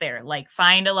gorgeous there. Like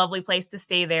find a lovely place to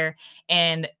stay there.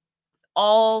 And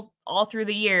all through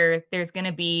the year, there's going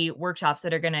to be workshops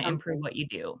that are going to improve Something. what you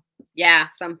do. Yeah,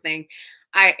 something.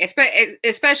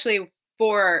 Especially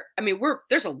for, I mean,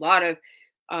 there's a lot of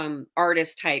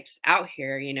artist types out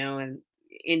here, and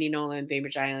Indianola and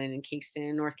Bainbridge Island and Kingston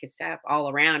and North Kitsap, all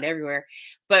around everywhere.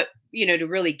 But, to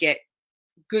really get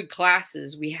good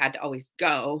classes, we had to always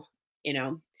go, you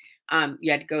know.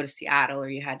 You had to go to Seattle or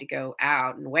you had to go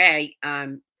out and away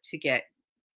to get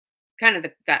kind of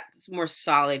that more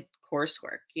solid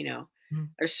coursework, Mhm.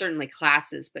 There's certainly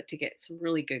classes, but to get some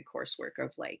really good coursework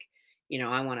of like,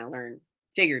 I want to learn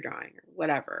figure drawing or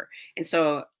whatever. And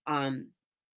so I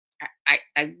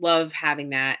love having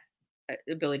that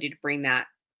ability to bring that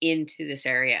into this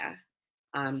area,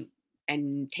 um,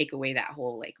 and take away that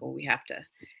whole like, well, we have to,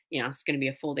 it's going to be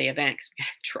a full day event because we got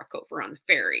to truck over on the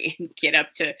ferry and get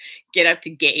up to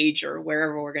Gage or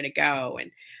wherever we're going to go.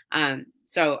 And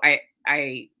so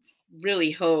I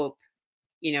really hope,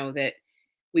 that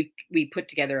we put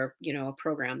together, a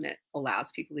program that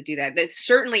allows people to do that. That's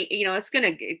certainly,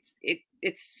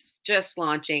 it's just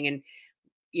launching, and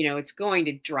it's going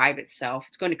to drive itself.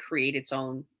 It's going to create its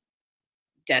own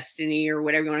destiny or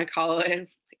whatever you want to call it. Like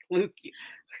Luke,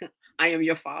 I am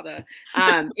your father.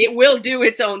 It will do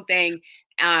its own thing.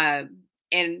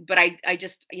 But I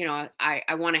just,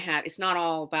 I want to have, it's not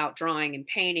all about drawing and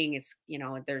painting. It's,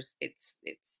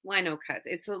 it's lino cuts.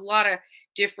 It's a lot of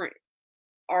different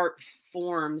art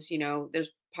forms, there's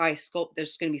probably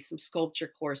there's going to be some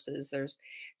sculpture courses.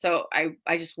 So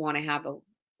I just want to have a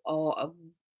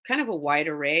kind of a wide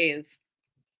array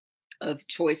of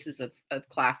choices of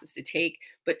classes to take,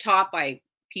 but taught by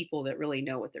people that really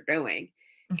know what they're doing.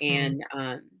 Mhm.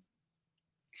 And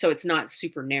so it's not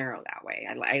super narrow that way.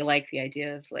 I like the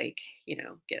idea of like,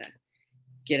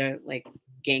 get a like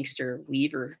gangster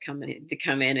weaver come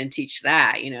in and teach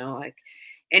that, like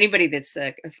anybody that's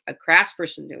a crafts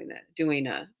person doing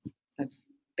a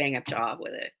bang up job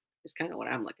with it is kind of what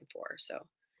I'm looking for. So,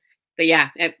 but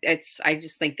yeah, I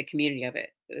just think the community of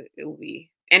it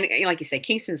And like you say,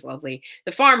 Kingston's lovely.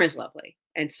 The farm is lovely.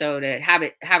 And so to have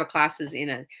a classes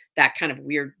in that kind of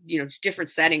weird, just different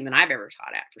setting than I've ever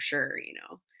taught at, for sure.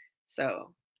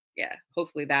 So yeah,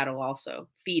 hopefully that'll also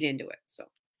feed into it. So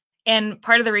And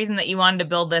part of the reason that you wanted to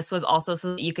build this was also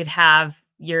so that you could have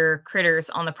your critters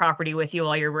on the property with you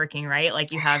while you're working, right?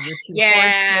 Like you have your 2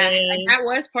 yeah, that horses.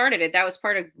 was part of it. That was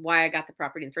part of why I got the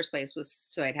property in the first place, was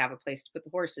so I'd have a place to put the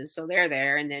horses. So they're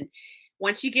there. And then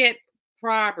once you get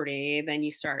property, then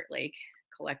you start like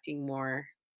collecting more.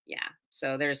 Yeah.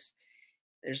 So there's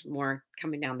more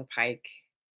coming down the pike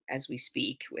as we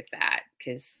speak with that.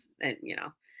 Cause then,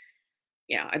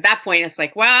 at that point it's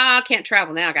like, well, I can't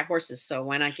travel now. I got horses. So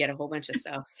why not get a whole bunch of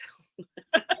stuff? So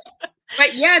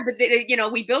but yeah,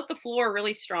 we built the floor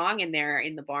really strong in there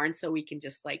in the barn, so we can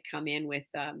just like come in with,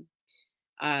 you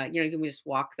can just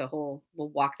we'll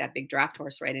walk that big draft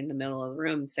horse right in the middle of the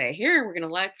room and say, here, we're going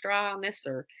to live draw on this,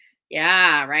 or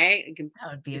yeah, right. You can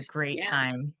That would be a just, great yeah,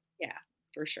 time. yeah,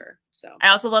 for sure. So I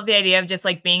also love the idea of just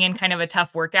like being in kind of a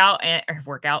tough workshop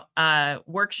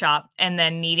and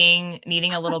then needing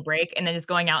a little break and then just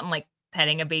going out and like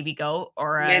petting a baby goat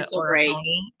or a mental break.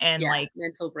 pony and Yeah. like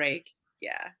Mental break.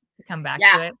 Yeah. come back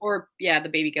Yeah. to it. Or yeah, the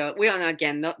baby goat. We don't know,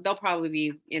 again, they'll probably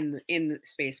be in the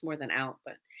space more than out,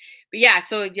 but yeah,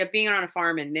 so yeah, being on a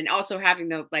farm and then also having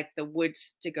the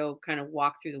woods to go kind of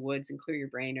walk through the woods and clear your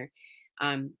brain,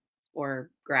 or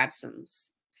grab some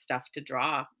stuff to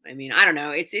draw. I mean, I don't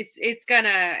know. It's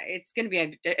gonna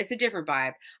be it's a different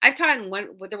vibe. I've taught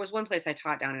there was one place I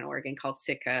taught down in Oregon called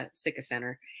Sitka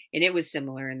Center, and it was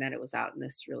similar in that it was out in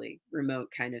this really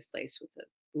remote kind of place with the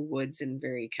woods and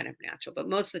very kind of natural. But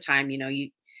most of the time,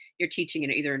 you're teaching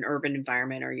in either an urban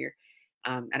environment or you're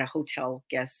at a hotel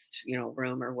guest,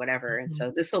 room or whatever. And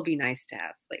so this will be nice to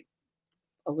have like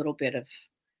a little bit of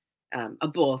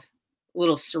both, a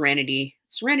little serenity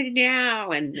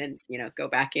now, and then go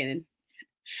back in and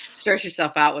stretch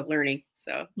yourself out with learning.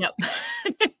 So Yep.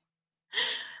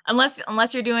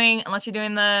 unless you're doing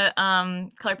the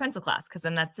color pencil class, because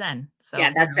then that's Zen. So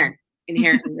yeah, that's Zen,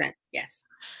 inherently Zen. Yes.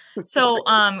 So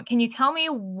can you tell me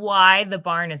why the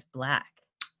barn is black?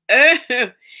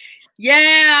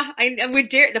 Yeah, and with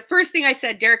Derek, the first thing I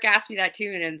said, Derek asked me that too,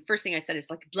 and then the first thing I said is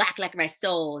like black like my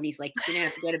soul, and he's like, you're gonna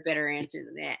have to get a better answer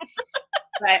than that.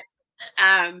 But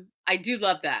I do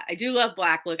love that. I do love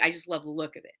black look. I just love the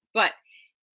look of it. But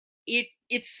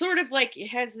it's sort of like it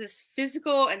has this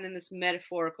physical and then this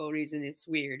metaphorical reason. It's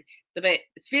weird, but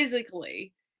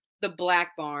physically, the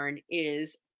black barn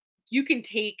is, you can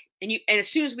take and as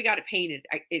soon as we got it painted,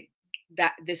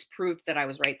 this proved that I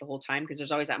was right the whole time, because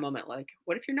there's always that moment like,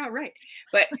 what if you're not right?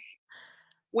 But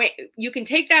wait, you can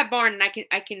take that barn and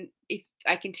I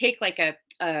can take like a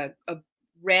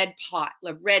red pot,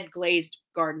 a red glazed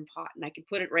garden pot, and I can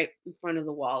put it right in front of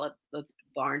the wall of the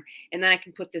barn, and then I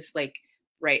can put this like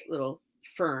bright little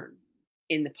fern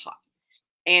in the pot.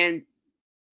 And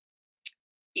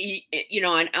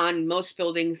on most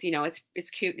buildings,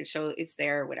 it's cute and it's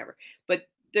there or whatever. But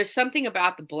there's something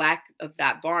about the black of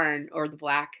that barn, or the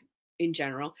black in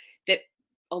general, that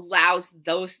allows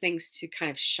those things to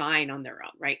kind of shine on their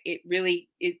own, right? It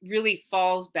really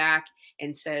falls back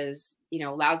and says,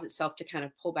 allows itself to kind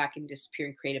of pull back and disappear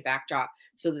and create a backdrop,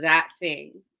 so that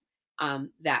thing,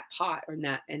 that pot or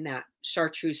that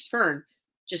chartreuse fern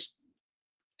just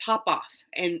pop off,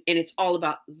 and it's all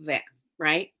about them,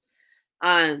 right?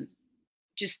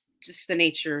 Just the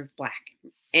nature of black.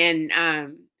 And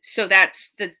so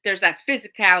there's that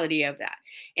physicality of that.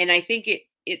 And I think it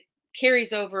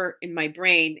carries over in my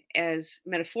brain as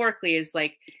metaphorically as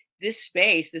like this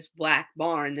space, this black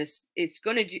barn, it's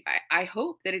going to do, I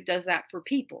hope that it does that for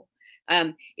people.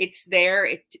 It's there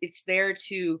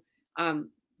to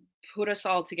put us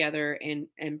all together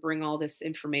and bring all this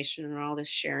information and all this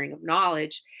sharing of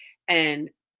knowledge, and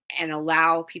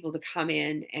allow people to come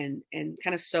in and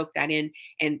kind of soak that in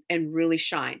and really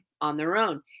shine on their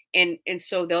own. And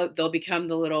so they'll become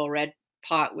the little red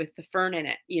pot with the fern in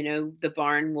it. The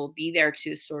barn will be there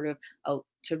to sort of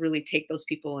to really take those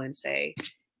people and say,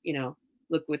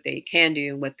 look what they can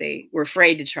do and what they were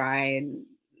afraid to try, and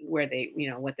where they,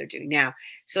 what they're doing now.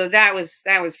 So that was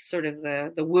sort of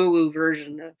the woo-woo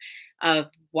version of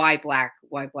why black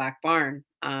barn.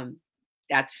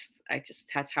 That's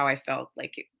how I felt.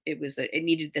 Like it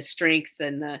needed the strength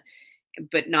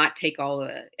but not take all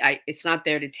it's not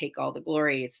there to take all the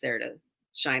glory. It's there to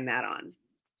shine that on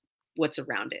what's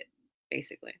around it,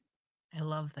 basically. I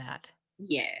love that.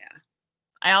 Yeah.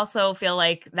 I also feel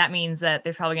like that means that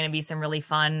there's probably going to be some really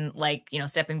fun, like,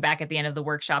 stepping back at the end of the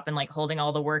workshop and like holding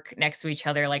all the work next to each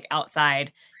other, like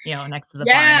outside, next to the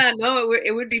barn. Yeah, no,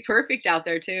 it would be perfect out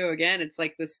there too. Again, it's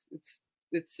like this,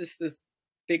 it's just this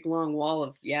big long wall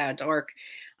of dark.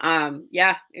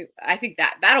 I think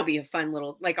that'll be a fun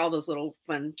little, like, all those little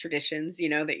fun traditions,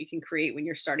 that you can create when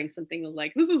you're starting something,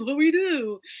 like, this is what we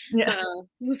do. Yeah.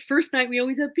 This first night we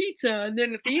always have pizza, and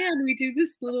then at the end we do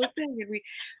this little thing,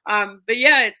 and but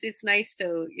yeah, it's nice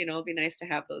to, it'd be nice to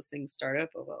have those things start up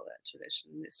of all that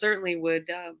tradition. It certainly would.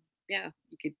 Yeah,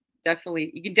 you can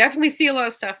definitely see a lot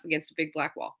of stuff against a big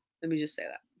black wall. Let me just say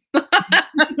that.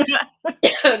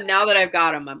 Now that I've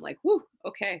got them, I'm like, whoo,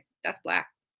 okay, that's black.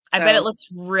 I bet it looks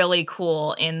really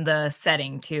cool in the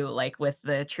setting too, like with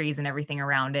the trees and everything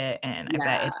around it, and I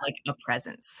bet it's like a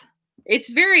presence.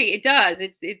 It does.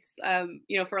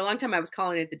 For a long time I was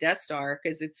calling it the Death Star,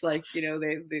 because it's like,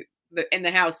 in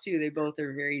the house too, they both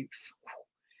are very,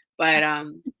 but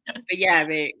yeah,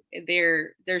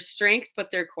 they're strength,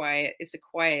 but they're quiet. It's a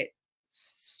quiet,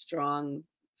 strong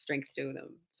strength to them.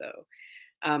 So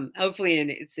hopefully it'll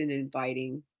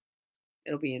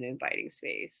be an inviting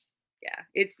space. Yeah.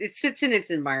 It sits in its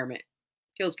environment.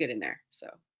 Feels good in there. So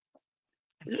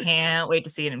I can't wait to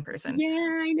see it in person.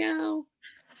 yeah, I know.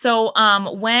 So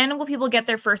when will people get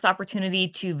their first opportunity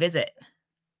to visit?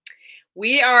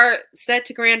 We are set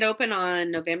to grand open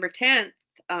on November 10th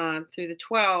through the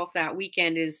 12th. That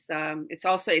weekend is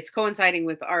it's coinciding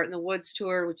with Art in the Woods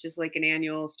tour, which is like an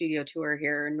annual studio tour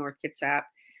here in North Kitsap.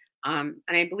 And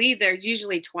I believe there's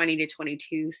usually 20 to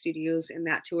 22 studios in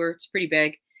that tour. It's pretty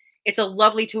big. It's a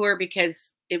lovely tour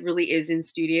because it really is in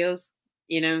studios,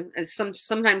 and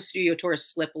sometimes studio tours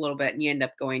slip a little bit and you end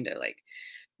up going to, like,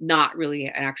 not really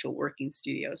an actual working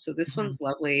studio. So this one's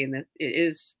lovely, and it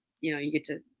is, you get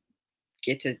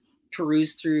to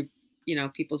peruse through,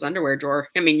 people's underwear drawer.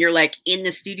 I mean, you're like in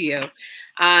the studio.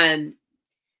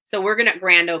 So we're going to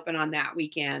grand open on that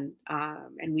weekend.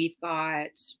 And we've got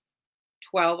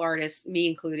 12 artists, me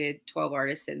included, 12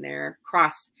 artists in there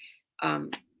across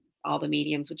all the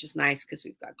mediums, which is nice because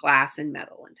we've got glass and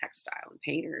metal and textile and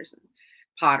painters and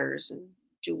potters and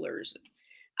jewelers.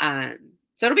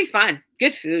 So it'll be fun.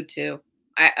 Good food too.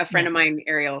 A friend of mine,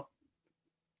 Ariel,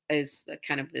 is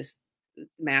kind of this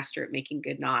master at making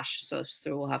good nosh. So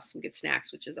we'll have some good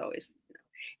snacks, which is always,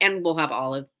 and we'll have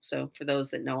Olive. So for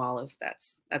those that know Olive,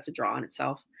 that's a draw in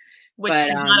itself. Which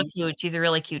she's not a food. She's a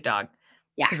really cute dog.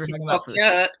 Yeah. We're talking about food.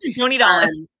 Don't eat Olive.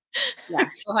 Yeah,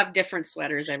 she'll have different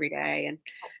sweaters every day.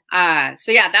 And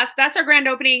so yeah, that's our grand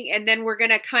opening. And then we're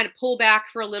gonna kind of pull back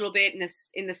for a little bit in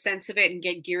the sense of it and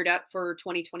get geared up for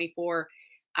 2024.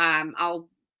 I'll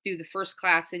do the first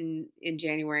class in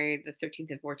January. The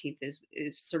 13th and 14th is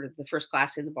sort of the first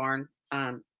class in the barn.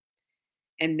 And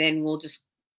then we'll just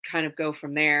kind of go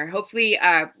from there. Hopefully,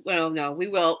 we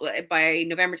will by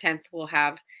November 10th, we'll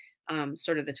have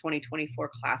sort of the 2024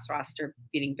 class roster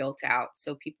getting built out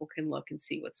so people can look and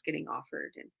see what's getting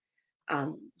offered. And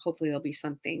hopefully there'll be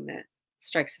something that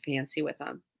strikes a fancy with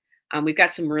them. We've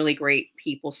got some really great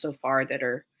people so far that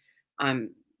are,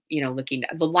 looking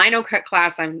at the lino cut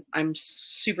class. I'm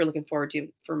super looking forward to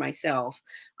for myself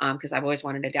because I've always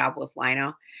wanted to dabble with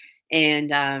lino.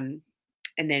 And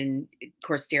then, of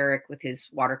course, Derek with his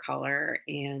watercolor,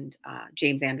 and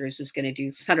James Andrews is going to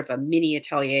do sort of a mini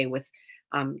atelier with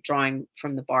drawing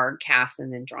from the Bard cast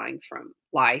and then drawing from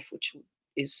life, which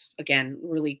is, again,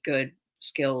 really good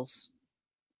skills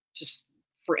just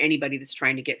for anybody that's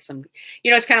trying to get some,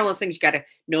 it's kind of those things you got to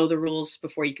know the rules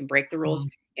before you can break the rules.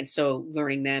 And so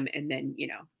learning them, and then,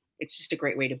 it's just a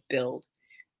great way to build.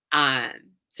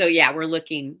 So yeah, we're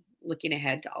looking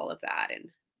ahead to all of that,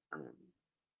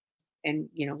 and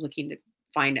looking to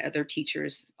find other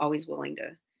teachers, always willing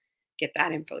to get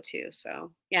that info too.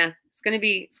 So yeah, it's gonna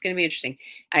be interesting.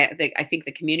 I think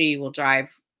the community will drive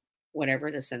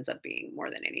whatever this ends up being more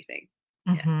than anything.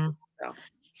 Yeah. So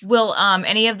will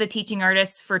any of the teaching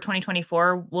artists for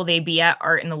 2024, will they be at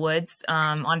Art in the Woods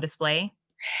on display?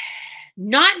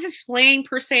 Not displaying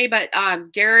per se, but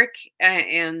Derek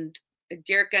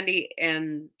Gundy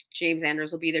and James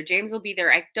Andrews will be there. James will be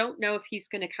there. I don't know if he's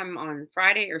going to come on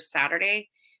Friday or Saturday,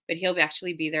 but he'll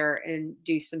actually be there and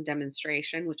do some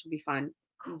demonstration, which will be fun.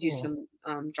 Cool. Do some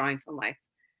drawing from life,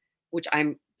 which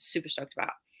I'm super stoked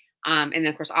about. And then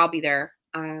of course I'll be there.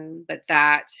 But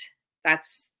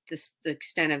that's the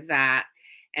extent of that.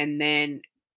 And then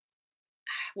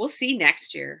we'll see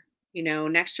next year.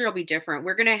 Next year will be different.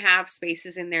 We're going to have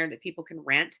spaces in there that people can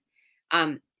rent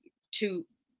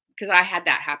because I had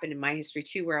that happen in my history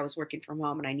too, where I was working from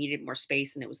home and I needed more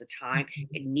space, and it was a time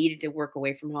I needed to work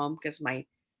away from home because my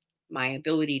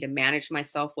ability to manage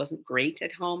myself wasn't great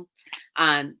at home.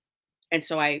 And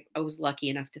so I was lucky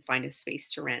enough to find a space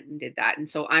to rent and did that. And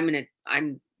so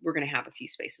we're going to have a few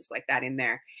spaces like that in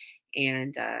there.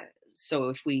 And so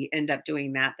if we end up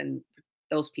doing that, then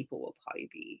those people will probably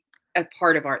be a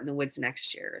part of Art in the Woods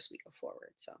next year as we go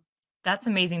forward. So That's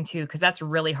amazing too, because that's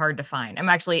really hard to find. I'm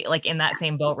actually like in that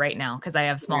same boat right now because I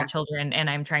have small yeah, children and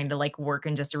I'm trying to like work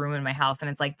in just a room in my house. And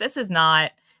it's like, this is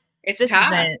not, it's this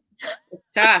tough. isn't It's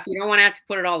tough. You don't want to have to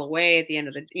put it all away at the end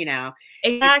of the, you know,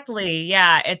 it's exactly.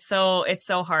 Yeah. It's so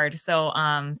hard. So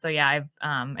yeah,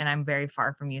 and I'm very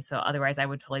far from you. So otherwise I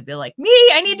would totally be like, me,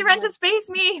 I need to rent a space,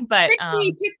 me. But, pick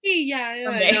me. Yeah, yeah,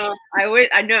 someday. no,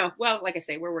 I know. Well, like I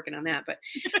say, we're working on that, but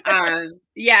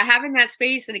yeah, having that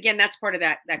space, and again, that's part of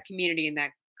that community and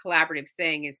that collaborative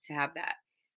thing is to have that,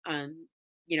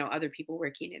 you know, other people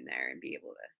working in there and be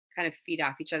able to kind of feed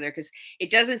off each other because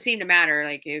it doesn't seem to matter.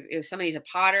 Like if somebody's a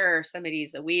potter or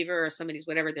somebody's a weaver or somebody's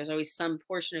whatever, there's always some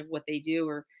portion of what they do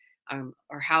or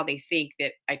how they think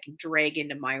that I can drag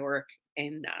into my work,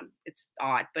 and it's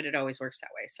odd, but it always works that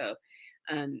way. So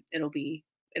it'll be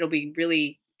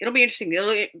really it'll be interesting.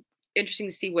 It'll be interesting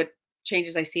to see what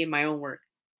changes I see in my own work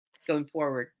going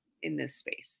forward in this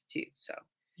space too. So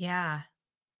Yeah.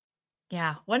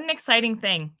 Yeah. What an exciting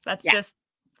thing. That's yeah, just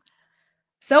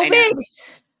so I know. big.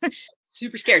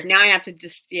 Super scared. Now I have to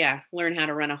just learn how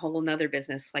to run a whole nother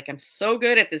business. Like I'm so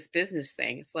good at this business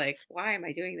thing. It's like, why am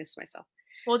I doing this to myself?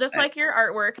 Well, just But like your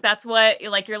artwork, that's what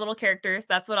like your little characters,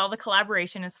 that's what all the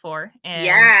collaboration is for. And when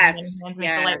yes, hands make the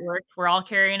light yes, work, we're all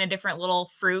carrying a different little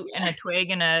fruit and yeah, a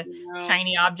twig and a you know.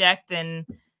 shiny object and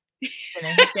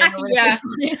gonna hit them over the Yeah.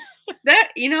 finish line. That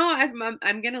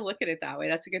I'm gonna look at it that way.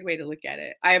 That's a good way to look at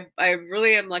it. I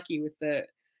really am lucky with that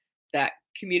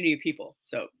community of people.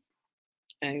 So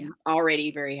Yeah, I'm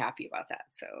already very happy about that.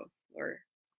 So we're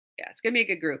it's gonna be a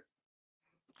good group.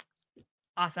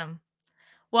 awesome.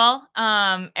 Well,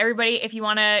 everybody, if you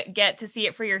want to get to see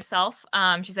it for yourself,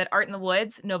 she said Art in the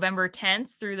Woods, November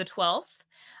 10th through the 12th.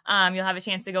 You'll have a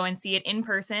chance to go and see it in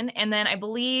person. And then I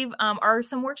believe, are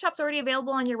some workshops already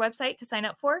available on your website to sign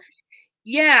up for?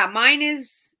 Yeah, mine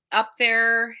is up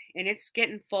there and it's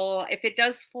getting full. If it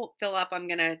does fill up, I'm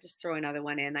gonna just throw another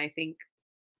one in. I think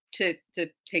to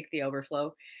take the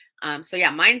overflow. So yeah,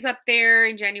 mine's up there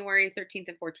in January 13th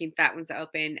and 14th. That one's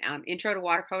open. Intro to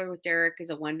Watercolor with Derek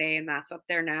is a 1-day, and that's up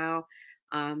there now.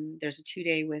 There's a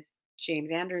 2-day with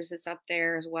James Anders that's up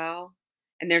there as well,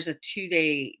 and there's a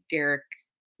 2-day Derek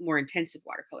more intensive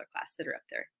watercolor class that are up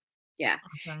there. Yeah,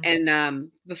 Awesome.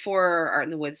 and before Art in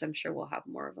the Woods, I'm sure we'll have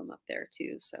more of them up there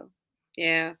too. So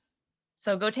yeah.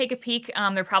 So go take a peek.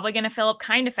 They're probably going to fill up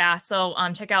kind of fast. So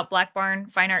check out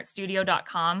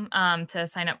blackbarnfineartstudio.com to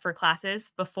sign up for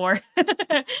classes before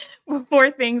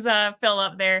before things fill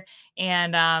up there.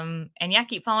 And yeah,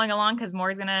 keep following along because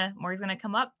more is gonna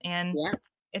come up, and Yeah,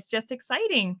 it's just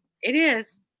exciting. it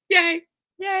is. Yay.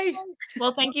 Yay.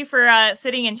 Well, thank you for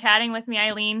sitting and chatting with me,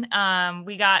 Eileen.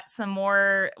 We got some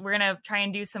more, we're going to try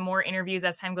and do some more interviews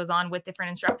as time goes on with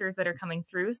different instructors that are coming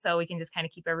through. So we can just kind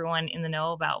of keep everyone in the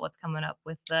know about what's coming up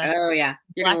with the Oh yeah,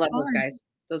 you're Black gonna love those Barn. guys.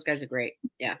 Those guys are great.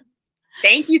 Yeah.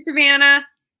 Thank you, Savannah.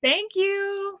 Thank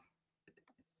you.